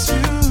 I miss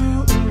you.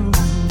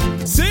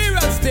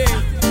 Serious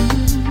thing.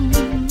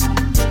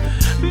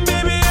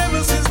 Baby,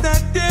 ever since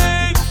that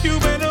day you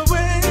went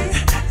away,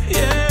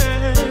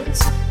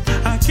 yes,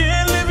 I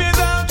can't live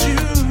without you.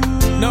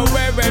 No way.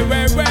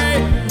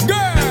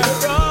 Girl,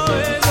 you're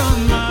always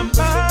on my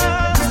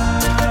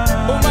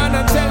mind. woman,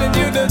 I'm telling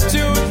you the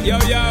truth.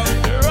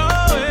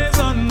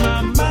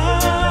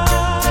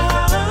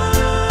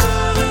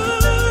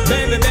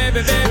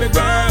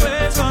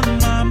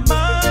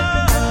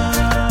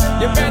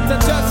 You better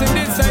trust in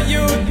this a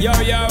you, yo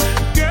yo.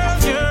 Girl,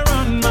 you're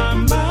on my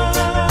mind.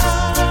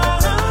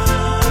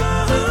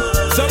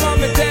 So let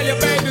me tell you,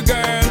 baby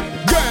girl,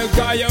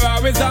 cause you're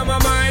always on my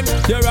mind.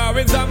 You're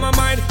always on my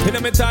mind.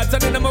 In my thoughts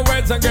and in my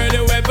words, and girl,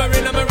 you ever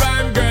in my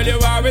rhyme. Girl,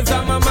 you're always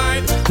on my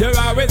mind. You're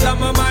always on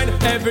my mind.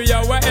 Every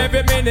hour,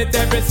 every minute,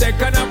 every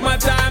second of my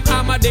time.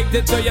 I'm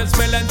addicted to your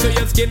smell and to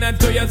your skin and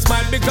to your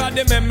smile. Because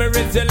the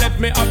memories you left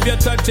me of your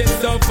touch is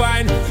so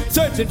fine.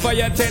 Searching for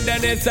your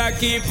tenderness, I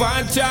keep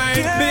on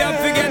trying. Me, I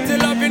forget to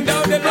loving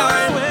down the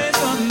line. Always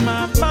on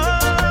my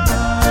mind.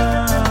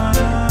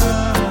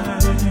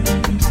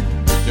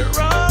 You're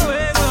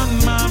always on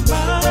my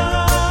mind.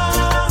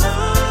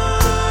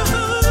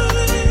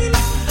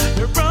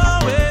 You're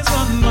always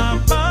on my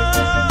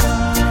mind.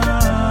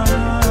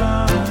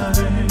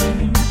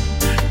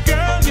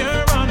 Girl,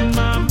 you're on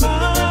my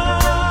mind.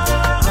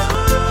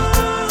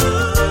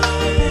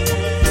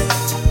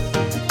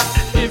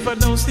 If I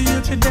don't see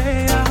you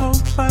today, I hope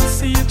I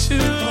see you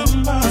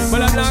tomorrow.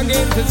 But I'm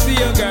longing to see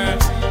you, girl.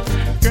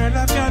 Girl,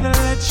 I've gotta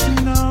let you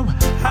know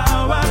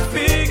how I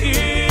feel.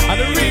 I'm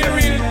the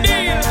real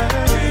deal.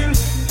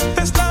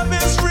 This love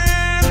is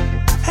real,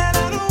 and I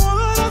don't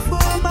wanna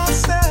fool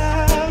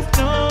myself.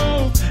 No,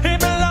 it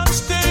belongs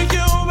to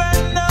you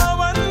and no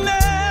one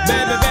else.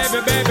 Baby, baby,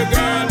 baby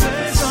girl. You're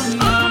always on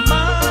my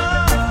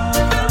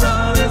mind. You're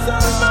always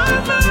on my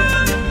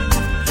mind.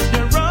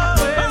 You're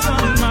always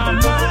on my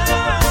mind.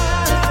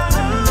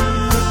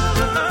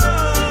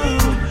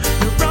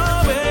 You're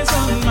always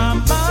on my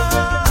mind.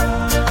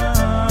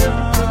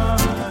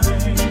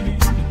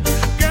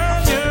 Girl,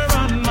 you're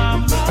on my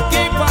mind.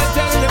 Keep on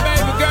telling the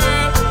baby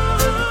girl.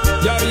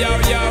 Yo, yo,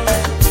 yo.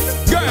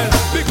 Girl,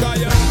 because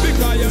you.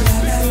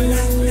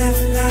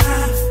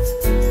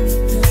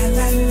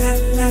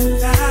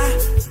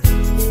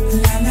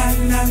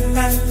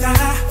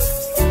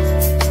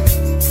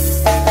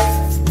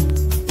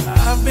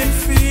 I've been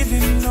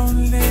feeling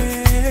lonely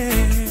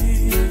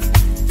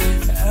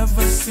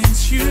ever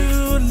since you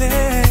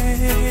left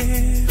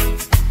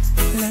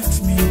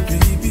me,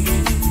 baby.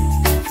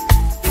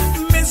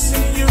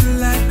 Missing you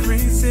like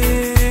crazy.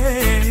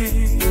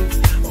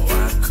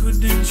 Why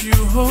couldn't you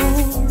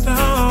hold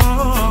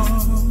on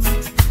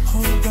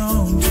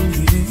to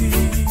me?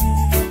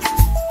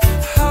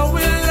 How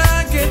will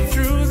I get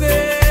through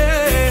this?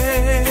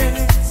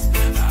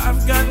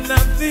 I've got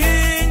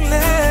nothing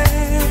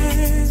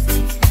left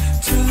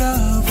to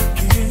love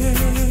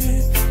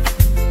again,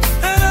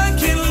 and I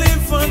can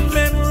live on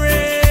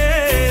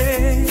memories.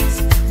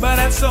 But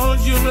that's all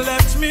you've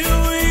left me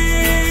with.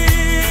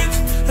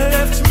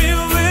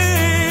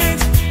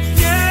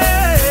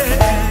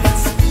 Yes.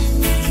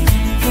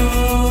 Even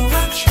though I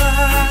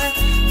try,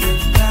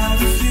 and I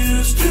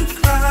refuse to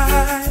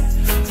cry,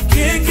 I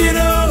can't get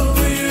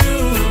over you.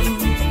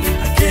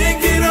 I can't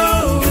get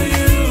over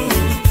you.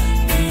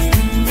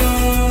 Even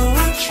though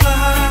I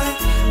try,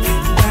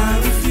 and I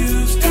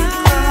refuse to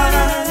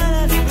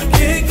cry, I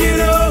can't get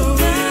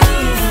over you.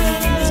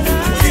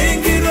 I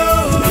can't get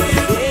over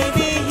you.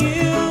 Baby,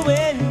 you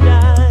and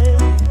I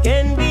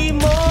can be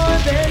more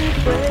than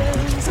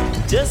friends,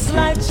 just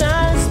like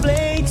child's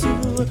play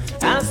too.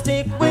 I'll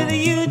stick with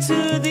you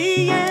to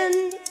the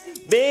end.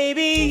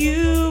 Baby,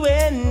 you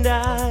and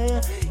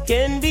I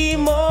can be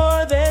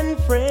more than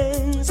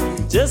friends,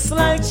 just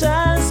like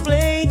child's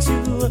play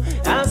too.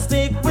 I'll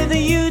stick with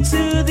you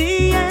to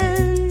the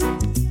end.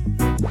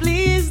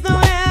 Please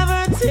don't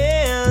ever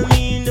tell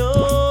me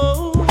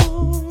no.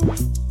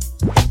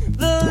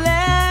 The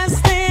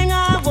last thing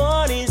I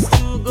want is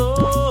to go.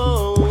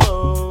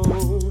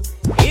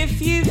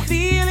 If you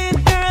feel it,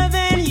 girl,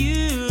 then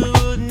you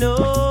would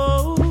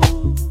know.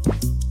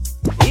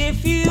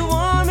 If you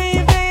want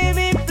me,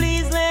 baby,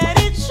 please let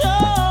it show.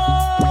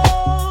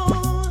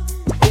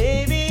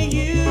 Baby,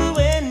 you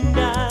and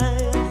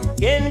I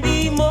can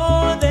be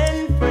more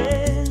than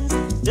friends,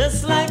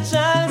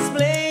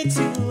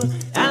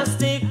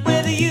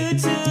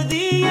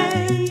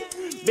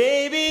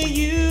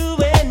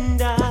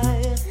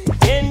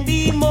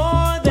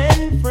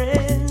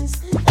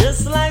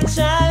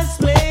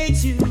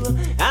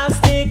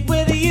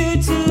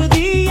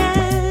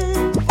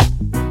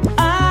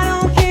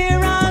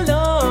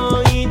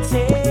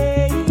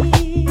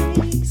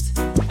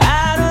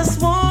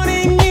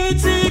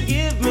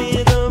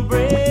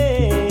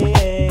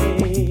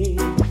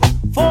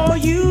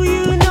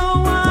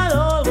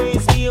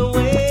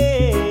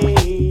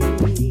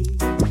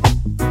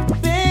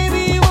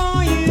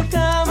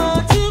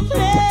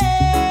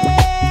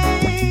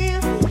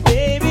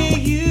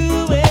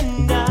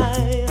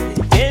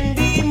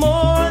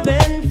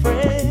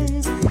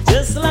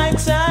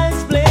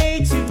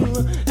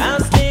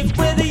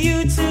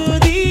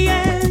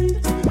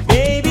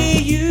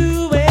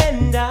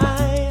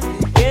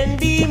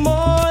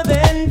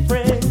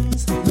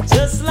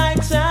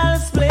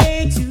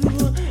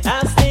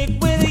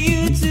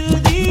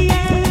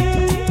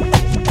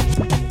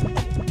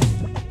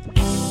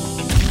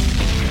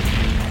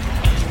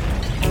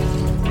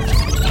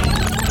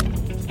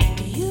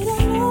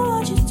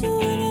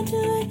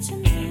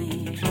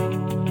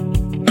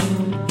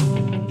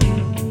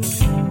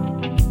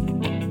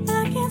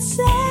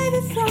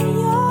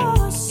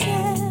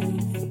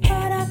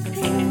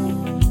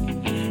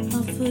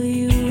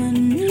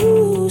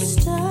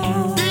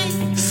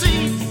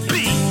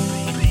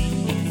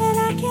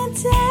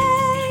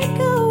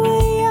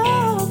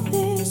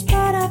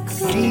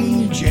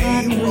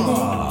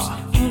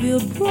 your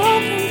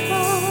broken